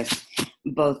work with,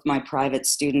 both my private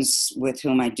students with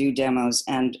whom I do demos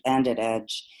and at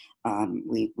Edge,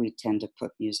 we tend to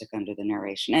put music under the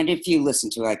narration. And if you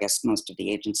listen to, I guess, most of the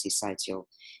agency sites, you'll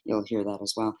hear that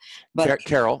as well. But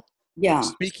Carol, yeah.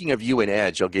 Speaking of you and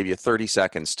Edge, I'll give you 30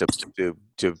 seconds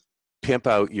to pimp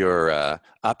out your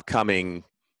upcoming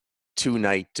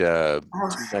two-night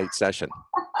session.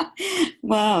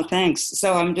 Wow, thanks.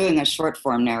 So I'm doing a short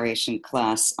form narration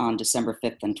class on December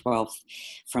 5th and 12th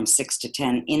from 6 to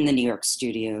 10 in the New York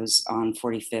studios on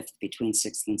 45th between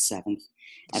 6th and 7th.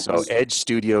 So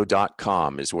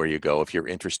edgestudio.com is where you go if you're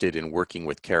interested in working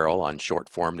with Carol on short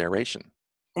form narration.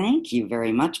 Thank you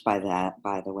very much by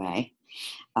the way.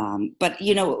 But,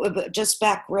 just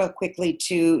back real quickly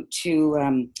to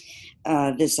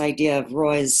this idea of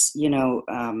Roy's,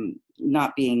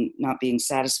 not being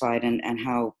satisfied and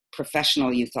how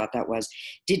professional you thought that was,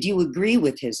 did you agree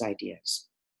with his ideas?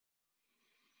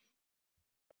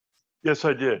 Yes,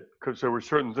 I did, because there were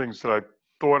certain things that I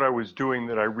thought I was doing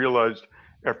that I realized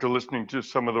after listening to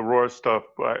some of the raw stuff,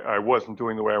 I wasn't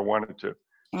doing the way I wanted to.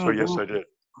 So Oh, yes, I did.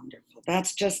 wonderful.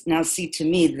 That's just, now see, to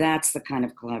me, that's the kind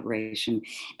of collaboration.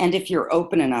 And if you're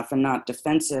open enough and not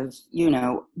defensive, you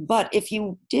know, but if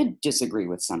you did disagree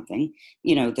with something,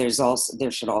 you know, there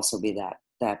should also be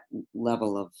that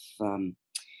level of,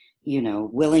 you know,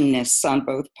 willingness on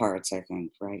both parts, I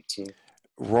think, right, too.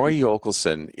 Roy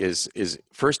Yokelson is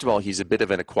first of all, he's a bit of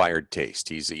an acquired taste.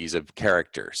 He's a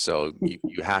character, so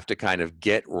you have to kind of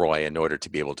get Roy in order to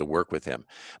be able to work with him.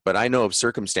 But I know of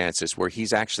circumstances where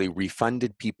he's actually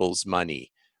refunded people's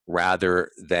money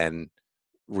rather than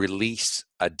release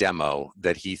a demo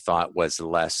that he thought was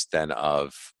less than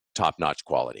of top-notch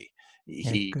quality.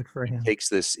 Yeah, He good for him. takes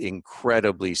this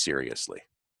incredibly seriously.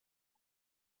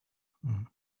 Mm.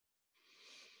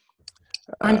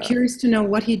 I'm curious to know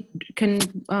what he can,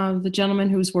 the gentleman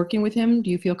who's working with him, do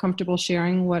you feel comfortable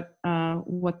sharing what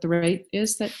the rate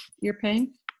is that you're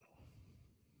paying?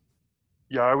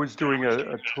 Yeah, I was doing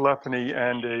a telephony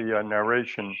and a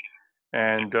narration,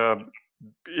 and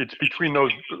it's between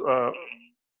those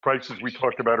prices we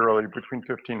talked about earlier, between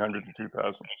 1,500 and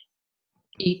 2,000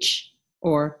 Each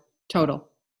or total?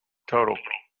 total.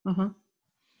 Uh-huh.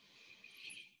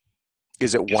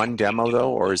 Is it one demo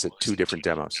though, or is it two different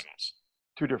demos?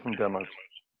 Two different demos.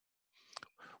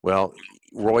 Well,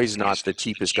 Roy's not the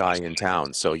cheapest guy in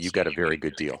town, so you got a very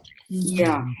good deal.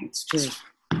 Yeah, it's true.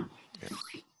 Yeah.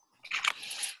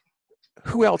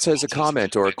 Who else has a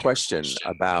comment or a question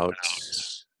about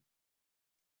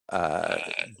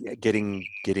getting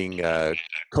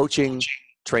coaching,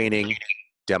 training,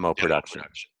 demo production?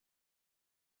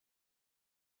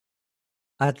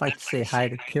 I'd like to say hi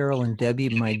to Carol and Debbie,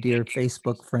 my dear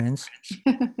Facebook friends.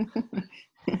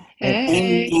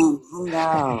 Hey.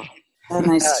 Hello. So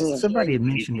nice to Somebody had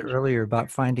mentioned earlier about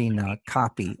finding a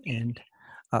copy, and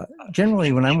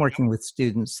generally when I'm working with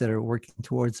students that are working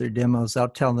towards their demos,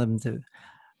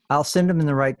 I'll send them in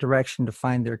the right direction to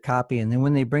find their copy, and then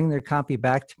when they bring their copy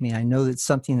back to me, I know that's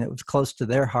something that was close to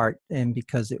their heart, and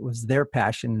because it was their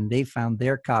passion and they found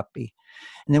their copy.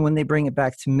 And then when they bring it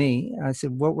back to me, I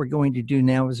said, what we're going to do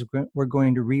now is we're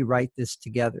going to rewrite this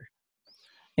together.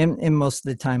 And most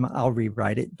of the time I'll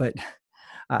rewrite it, but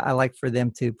I like for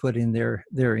them to put in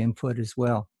their input as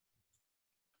well.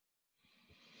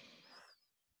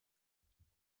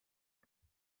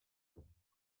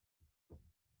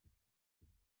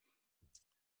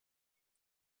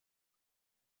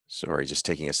 Sorry, just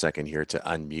taking a second here to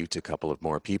unmute a couple of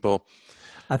more people.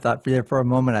 I thought there for a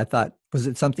moment, was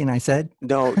it something I said?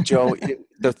 No, Joe,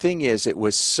 the thing is, it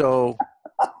was so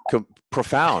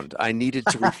profound. I needed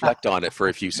to reflect on it for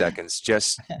a few seconds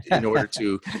just in order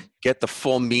to get the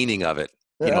full meaning of it,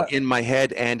 you know, in my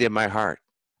head and in my heart.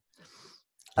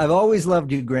 I've always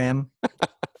loved you, Graham.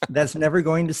 That's never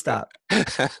going to stop.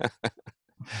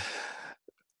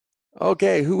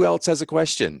 Okay, who else has a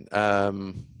question?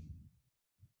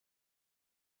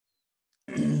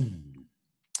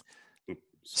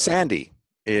 Sandy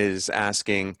is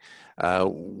asking,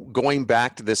 going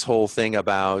back to this whole thing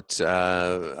about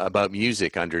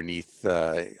music underneath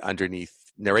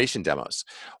narration demos.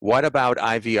 What about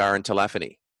IVR and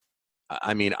telephony?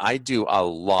 I mean, I do a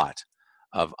lot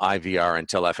of IVR and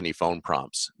telephony phone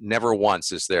prompts. Never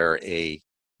once is there a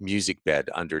music bed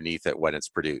underneath it when it's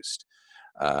produced.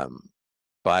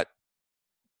 But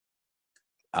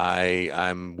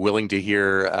I'm willing to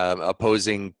hear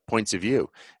opposing points of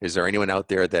view. Is there anyone out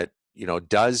there that, you know,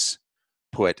 does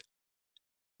put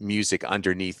music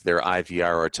underneath their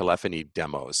IVR or telephony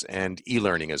demos and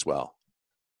e-learning as well?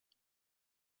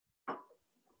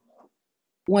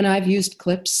 When I've used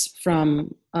clips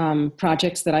from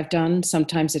projects that I've done,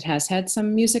 sometimes it has had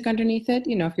some music underneath it,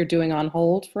 you know, if you're doing on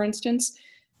hold, for instance.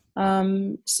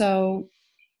 So,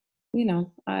 you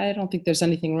know, I don't think there's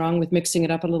anything wrong with mixing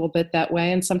it up a little bit that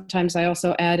way. And sometimes I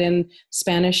also add in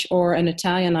Spanish or an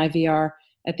Italian IVR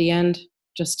at the end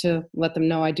just to let them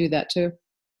know I do that too.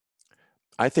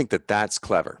 I think that that's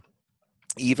clever.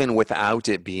 Even without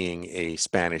it being a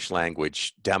Spanish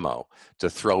language demo, to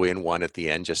throw in one at the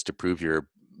end just to prove you're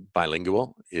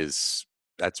bilingual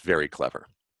that's very clever.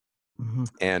 Mm-hmm.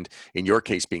 And in your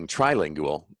case, being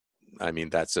trilingual, I mean,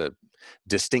 that's a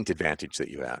distinct advantage that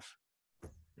you have.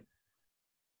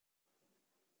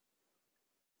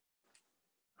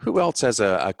 Who else has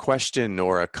a question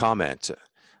or a comment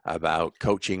about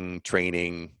coaching,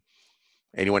 training?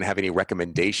 Anyone have any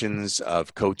recommendations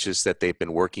of coaches that they've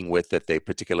been working with that they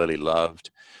particularly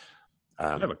loved?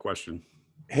 I have a question.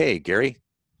 Hey, Gary.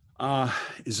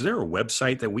 Is there a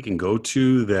website that we can go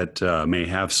to that may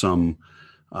have some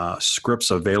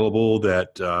scripts available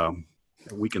that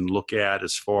we can look at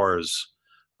as far as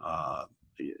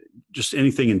just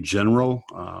anything in general?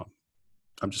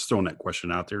 I'm just throwing that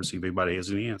question out there, see if anybody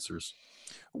has any answers.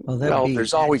 Well,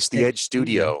 there's always the Edge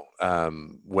Studio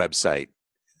website.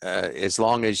 As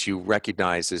long as you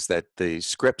recognize is that the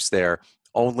scripts there,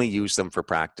 only use them for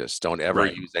practice. Don't ever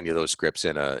use any of those scripts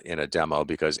in a demo,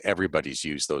 because everybody's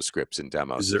used those scripts in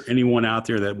demos. Is there anyone out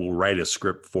there that will write a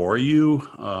script for you?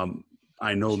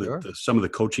 I know that some of the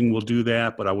coaching will do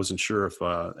that, but I wasn't sure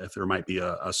if there might be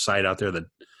a site out there that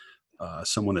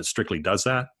someone that strictly does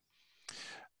that.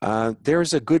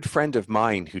 There's a good friend of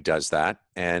mine who does that.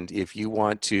 And if you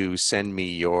want to send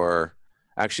me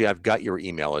actually, I've got your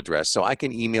email address, so I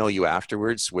can email you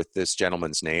afterwards with this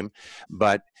gentleman's name.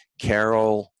 But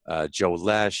Carol, Joe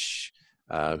Lesh,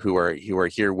 who are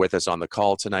here with us on the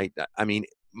call tonight, I mean,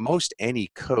 most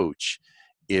any coach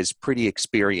is pretty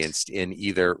experienced in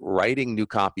either writing new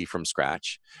copy from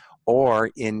scratch or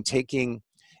in taking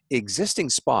existing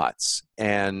spots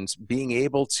and being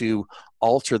able to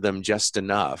alter them just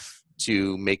enough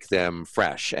to make them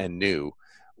fresh and new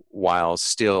while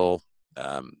still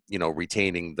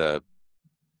retaining the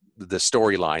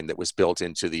storyline that was built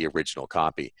into the original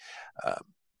copy.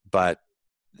 But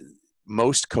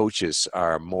most coaches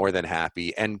are more than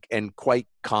happy and quite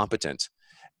competent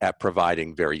at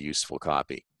providing very useful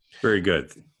copy. Very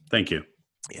good. Thank you.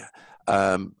 Yeah.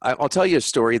 I'll tell you a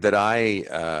story that I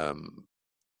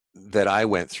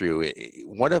went through.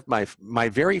 One of my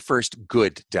very first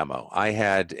good demo, I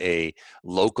had a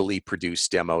locally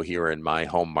produced demo here in my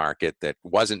home market that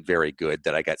wasn't very good,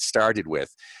 that I got started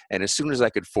with. And as soon as I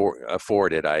could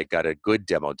afford it, I got a good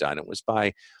demo done. It was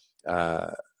by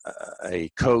a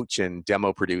coach and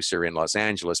demo producer in Los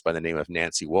Angeles by the name of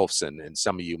Nancy Wolfson. And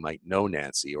some of you might know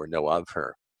Nancy or know of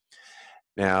her.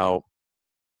 Now,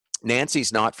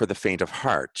 Nancy's not for the faint of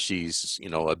heart. She's,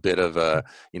 a bit of the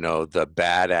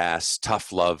badass,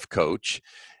 tough love coach.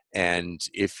 And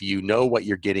if you know what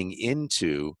you're getting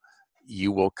into,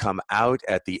 you will come out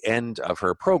at the end of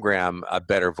her program a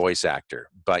better voice actor.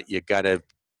 But you got to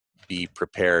be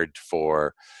prepared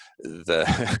for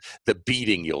the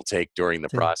beating you'll take during the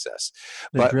process.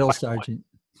 The drill sergeant.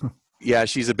 Yeah,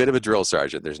 she's a bit of a drill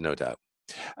sergeant, there's no doubt.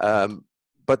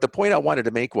 But the point I wanted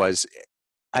to make was,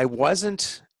 I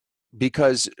wasn't,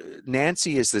 because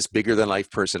Nancy is this bigger than life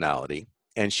personality,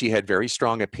 and she had very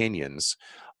strong opinions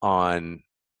on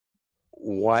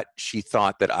what she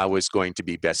thought that I was going to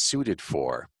be best suited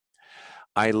for.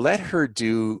 I let her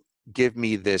give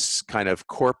me this kind of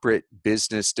corporate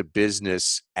business to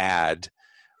business ad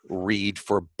read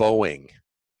for Boeing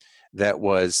that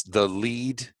was the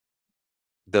lead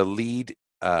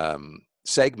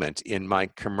segment in my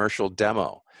commercial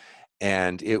demo.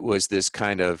 And it was this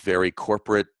kind of very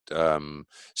corporate,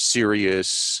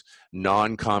 serious,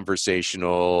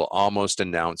 non-conversational, almost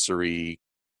announcery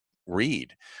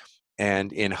read.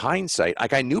 And in hindsight,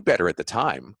 I knew better at the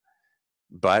time,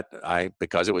 but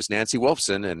because it was Nancy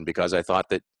Wolfson and because I thought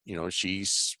that,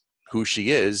 she's who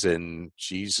she is and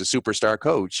she's a superstar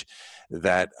coach,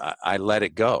 that I let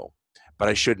it go. But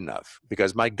I shouldn't have,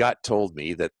 because my gut told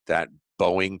me that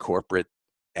Boeing corporate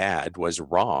ad was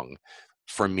wrong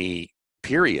for me,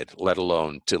 period, let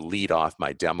alone to lead off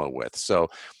my demo with. So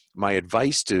my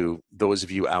advice to those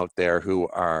of you out there who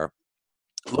are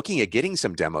looking at getting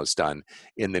some demos done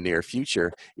in the near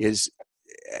future is,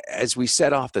 as we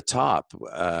said off the top,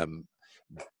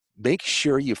 make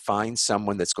sure you find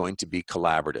someone that's going to be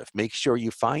collaborative. Make sure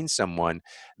you find someone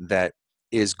that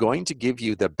is going to give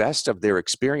you the best of their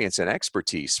experience and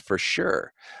expertise, for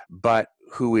sure, but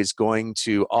who is going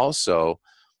to also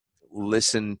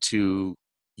listen to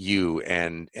you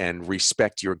and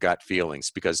respect your gut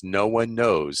feelings, because no one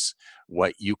knows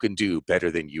what you can do better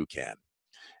than you can.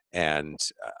 And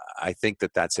I think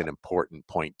that that's an important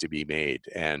point to be made.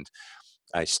 And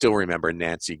I still remember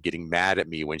Nancy getting mad at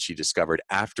me when she discovered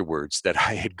afterwards that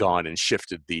I had gone and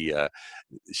shifted the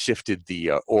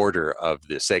order of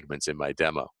the segments in my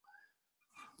demo.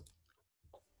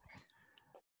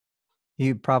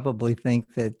 You probably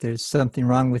think that there's something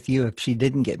wrong with you if she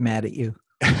didn't get mad at you.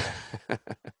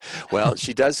 Well,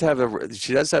 she does have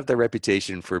the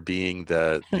reputation for being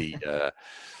the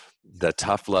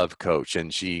tough love coach,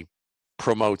 and she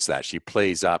promotes that. She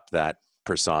plays up that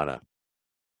persona.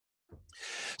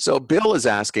 So Bill is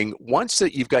asking, once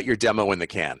that you've got your demo in the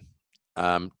can,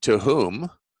 to whom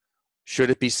should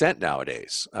it be sent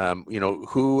nowadays?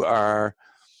 Who are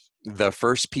the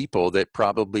first people that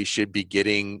probably should be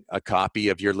getting a copy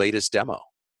of your latest demo?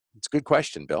 It's a good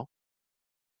question, Bill.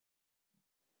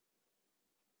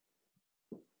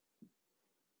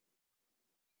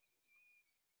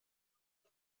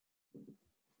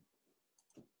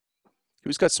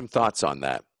 Who's got some thoughts on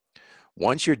that?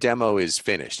 Once your demo is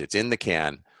finished, it's in the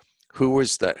can, who were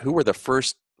the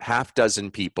first half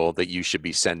dozen people that you should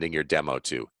be sending your demo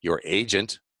to? Your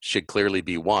agent should clearly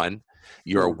be one.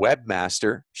 Your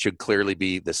webmaster should clearly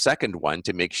be the second one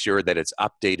to make sure that it's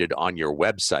updated on your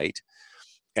website.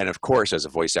 And of course, as a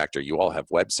voice actor, you all have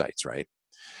websites, right?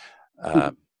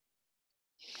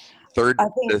 Third,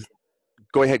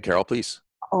 go ahead, Carol, please.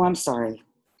 Oh, I'm sorry.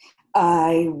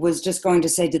 I was just going to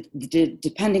say that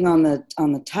depending on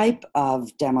the type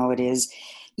of demo it is,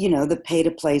 the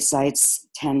pay-to-play sites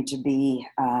tend to be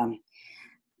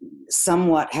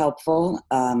somewhat helpful.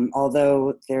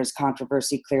 Although there's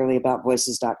controversy clearly about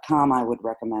voices.com, I would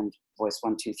recommend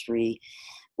Voice123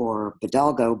 or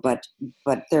Bidalgo, but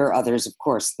there are others, of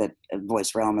course, that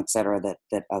Voice Realm, et cetera,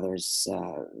 that others,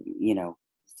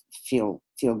 feel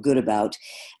good about.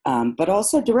 But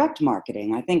also direct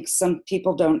marketing. I think some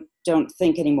people don't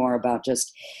think anymore about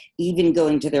just even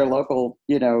going to their local,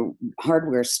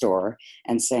 hardware store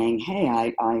and saying, hey,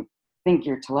 I think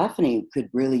your telephony could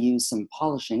really use some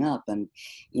polishing up, and,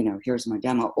 here's my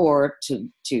demo, or to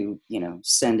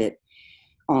send it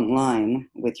online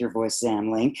with your voice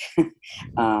Zam link,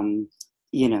 to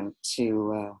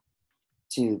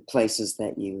places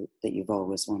that you've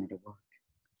always wanted to work.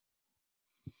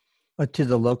 To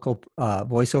the local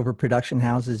voiceover production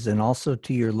houses, and also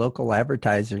to your local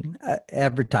advertisers,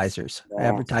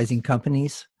 advertising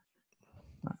companies.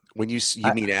 When you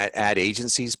mean ad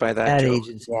agencies by that? Ad Joe?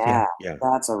 agencies, yeah,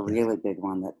 that's a really big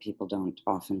one that people don't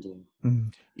often do. Mm-hmm.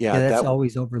 Yeah, that's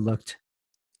always overlooked.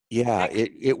 Yeah,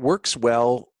 it works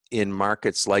well in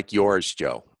markets like yours,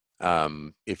 Joe.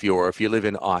 If you live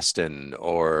in Austin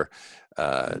or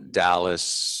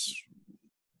Dallas,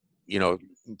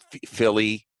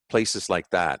 Philly, places like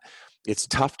that, it's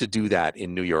tough to do that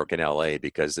in New York and LA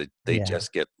because they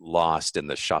just get lost in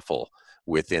the shuffle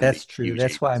within. That's true.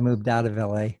 That's why I moved out of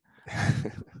LA.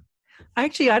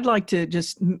 Actually, I'd like to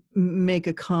just make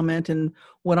a comment. And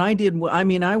what I did,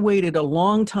 I waited a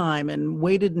long time and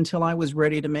waited until I was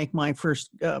ready to make my first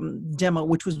demo,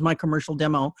 which was my commercial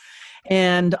demo.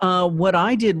 And what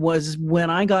I did was, when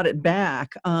I got it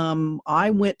back,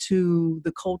 I went to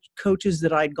the coaches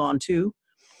that I'd gone to.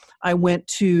 I went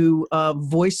to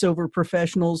voiceover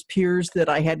professionals, peers that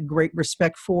I had great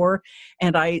respect for,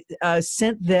 and I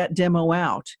sent that demo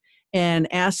out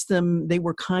and asked them, they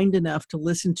were kind enough to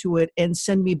listen to it and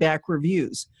send me back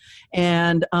reviews.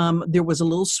 And there was a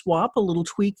little swap, a little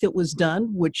tweak that was done,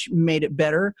 which made it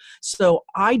better. So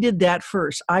I did that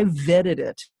first. I vetted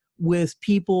it with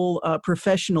people,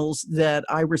 professionals that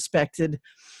I respected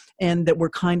and that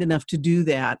were kind enough to do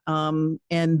that. And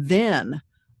then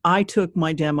I took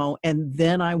my demo, and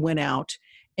then I went out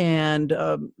and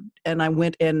I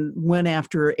went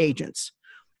after agents.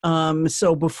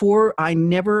 So before, I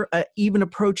never even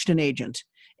approached an agent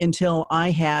until I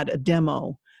had a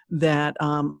demo that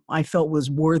I felt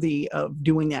was worthy of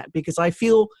doing that, because I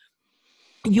feel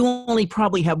you only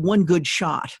probably have one good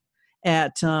shot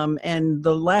at, and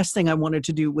the last thing I wanted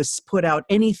to do was put out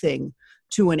anything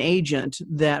to an agent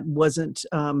that wasn't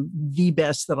the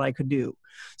best that I could do.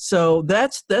 So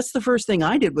that's the first thing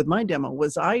I did with my demo,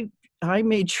 was I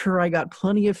made sure I got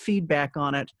plenty of feedback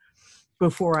on it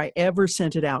before I ever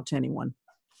sent it out to anyone.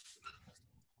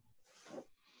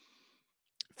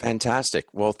 Fantastic.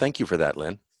 Well, thank you for that,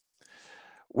 Lynn.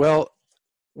 Well,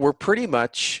 we're pretty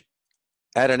much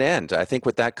at an end. I think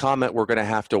with that comment, we're going to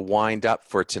have to wind up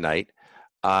for tonight.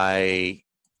 I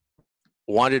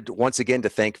wanted once again to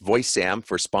thank VoiceZam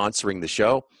for sponsoring the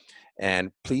show.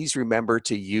 And please remember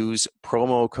to use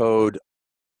promo code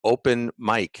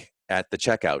OpenMic at the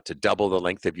checkout to double the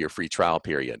length of your free trial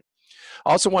period.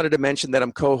 Also wanted to mention that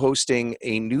I'm co-hosting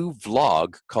a new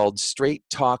vlog called Straight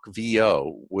Talk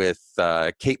VO with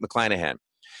Kate McClanahan.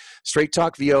 Straight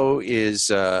Talk VO is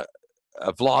a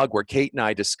vlog where Kate and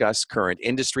I discuss current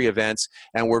industry events,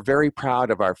 and we're very proud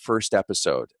of our first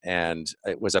episode. And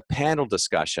it was a panel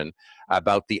discussion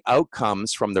about the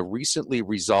outcomes from the recently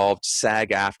resolved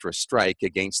SAG-AFTRA strike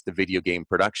against the video game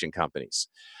production companies.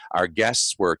 Our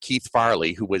guests were Keith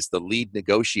Farley, who was the lead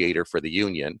negotiator for the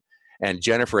union, and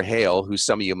Jennifer Hale, who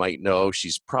some of you might know,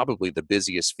 she's probably the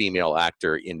busiest female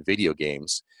actor in video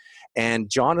games, and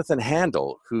Jonathan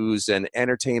Handel, who's an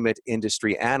entertainment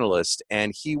industry analyst,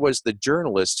 and he was the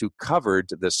journalist who covered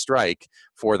the strike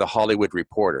for The Hollywood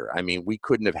Reporter. I mean, we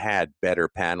couldn't have had better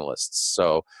panelists.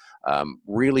 So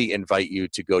really invite you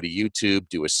to go to YouTube,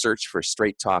 do a search for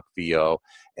Straight Talk VO,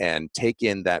 and take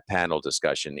in that panel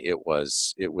discussion. It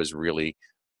was really,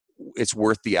 it's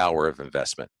worth the hour of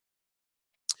investment.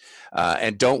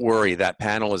 And don't worry, that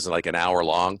panel is like an hour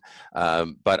long,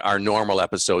 but our normal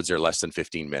episodes are less than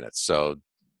 15 minutes. So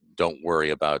don't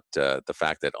worry about the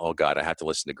fact that, oh God, I have to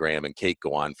listen to Graham and Kate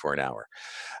go on for an hour.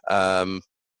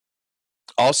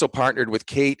 Also partnered with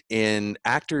Kate in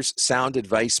Actors Sound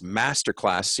Advice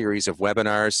Masterclass series of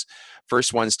webinars.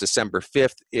 First one's December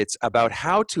 5th. It's about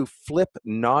how to flip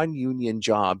non-union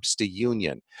jobs to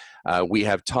union. We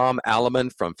have Tom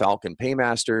Alleman from Falcon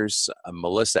Paymasters,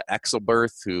 Melissa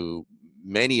Exelberth, who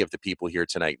many of the people here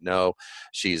tonight know.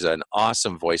 She's an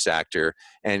awesome voice actor,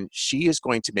 and she is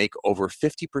going to make over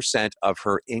 50% of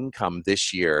her income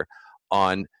this year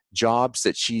on jobs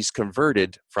that she's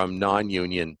converted from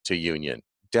non-union to union.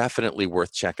 Definitely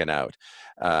worth checking out.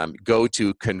 Go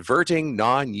to converting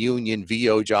non-union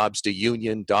VO jobs to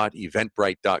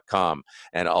union.eventbrite.com,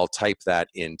 and I'll type that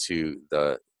into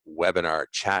the webinar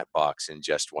chat box in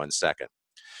just 1 second.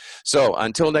 So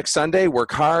until next Sunday,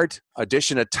 work hard,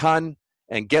 audition a ton,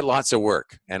 and get lots of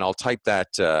work. And I'll type that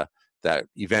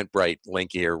Eventbrite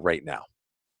link here right now.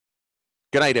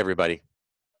 Good night, everybody.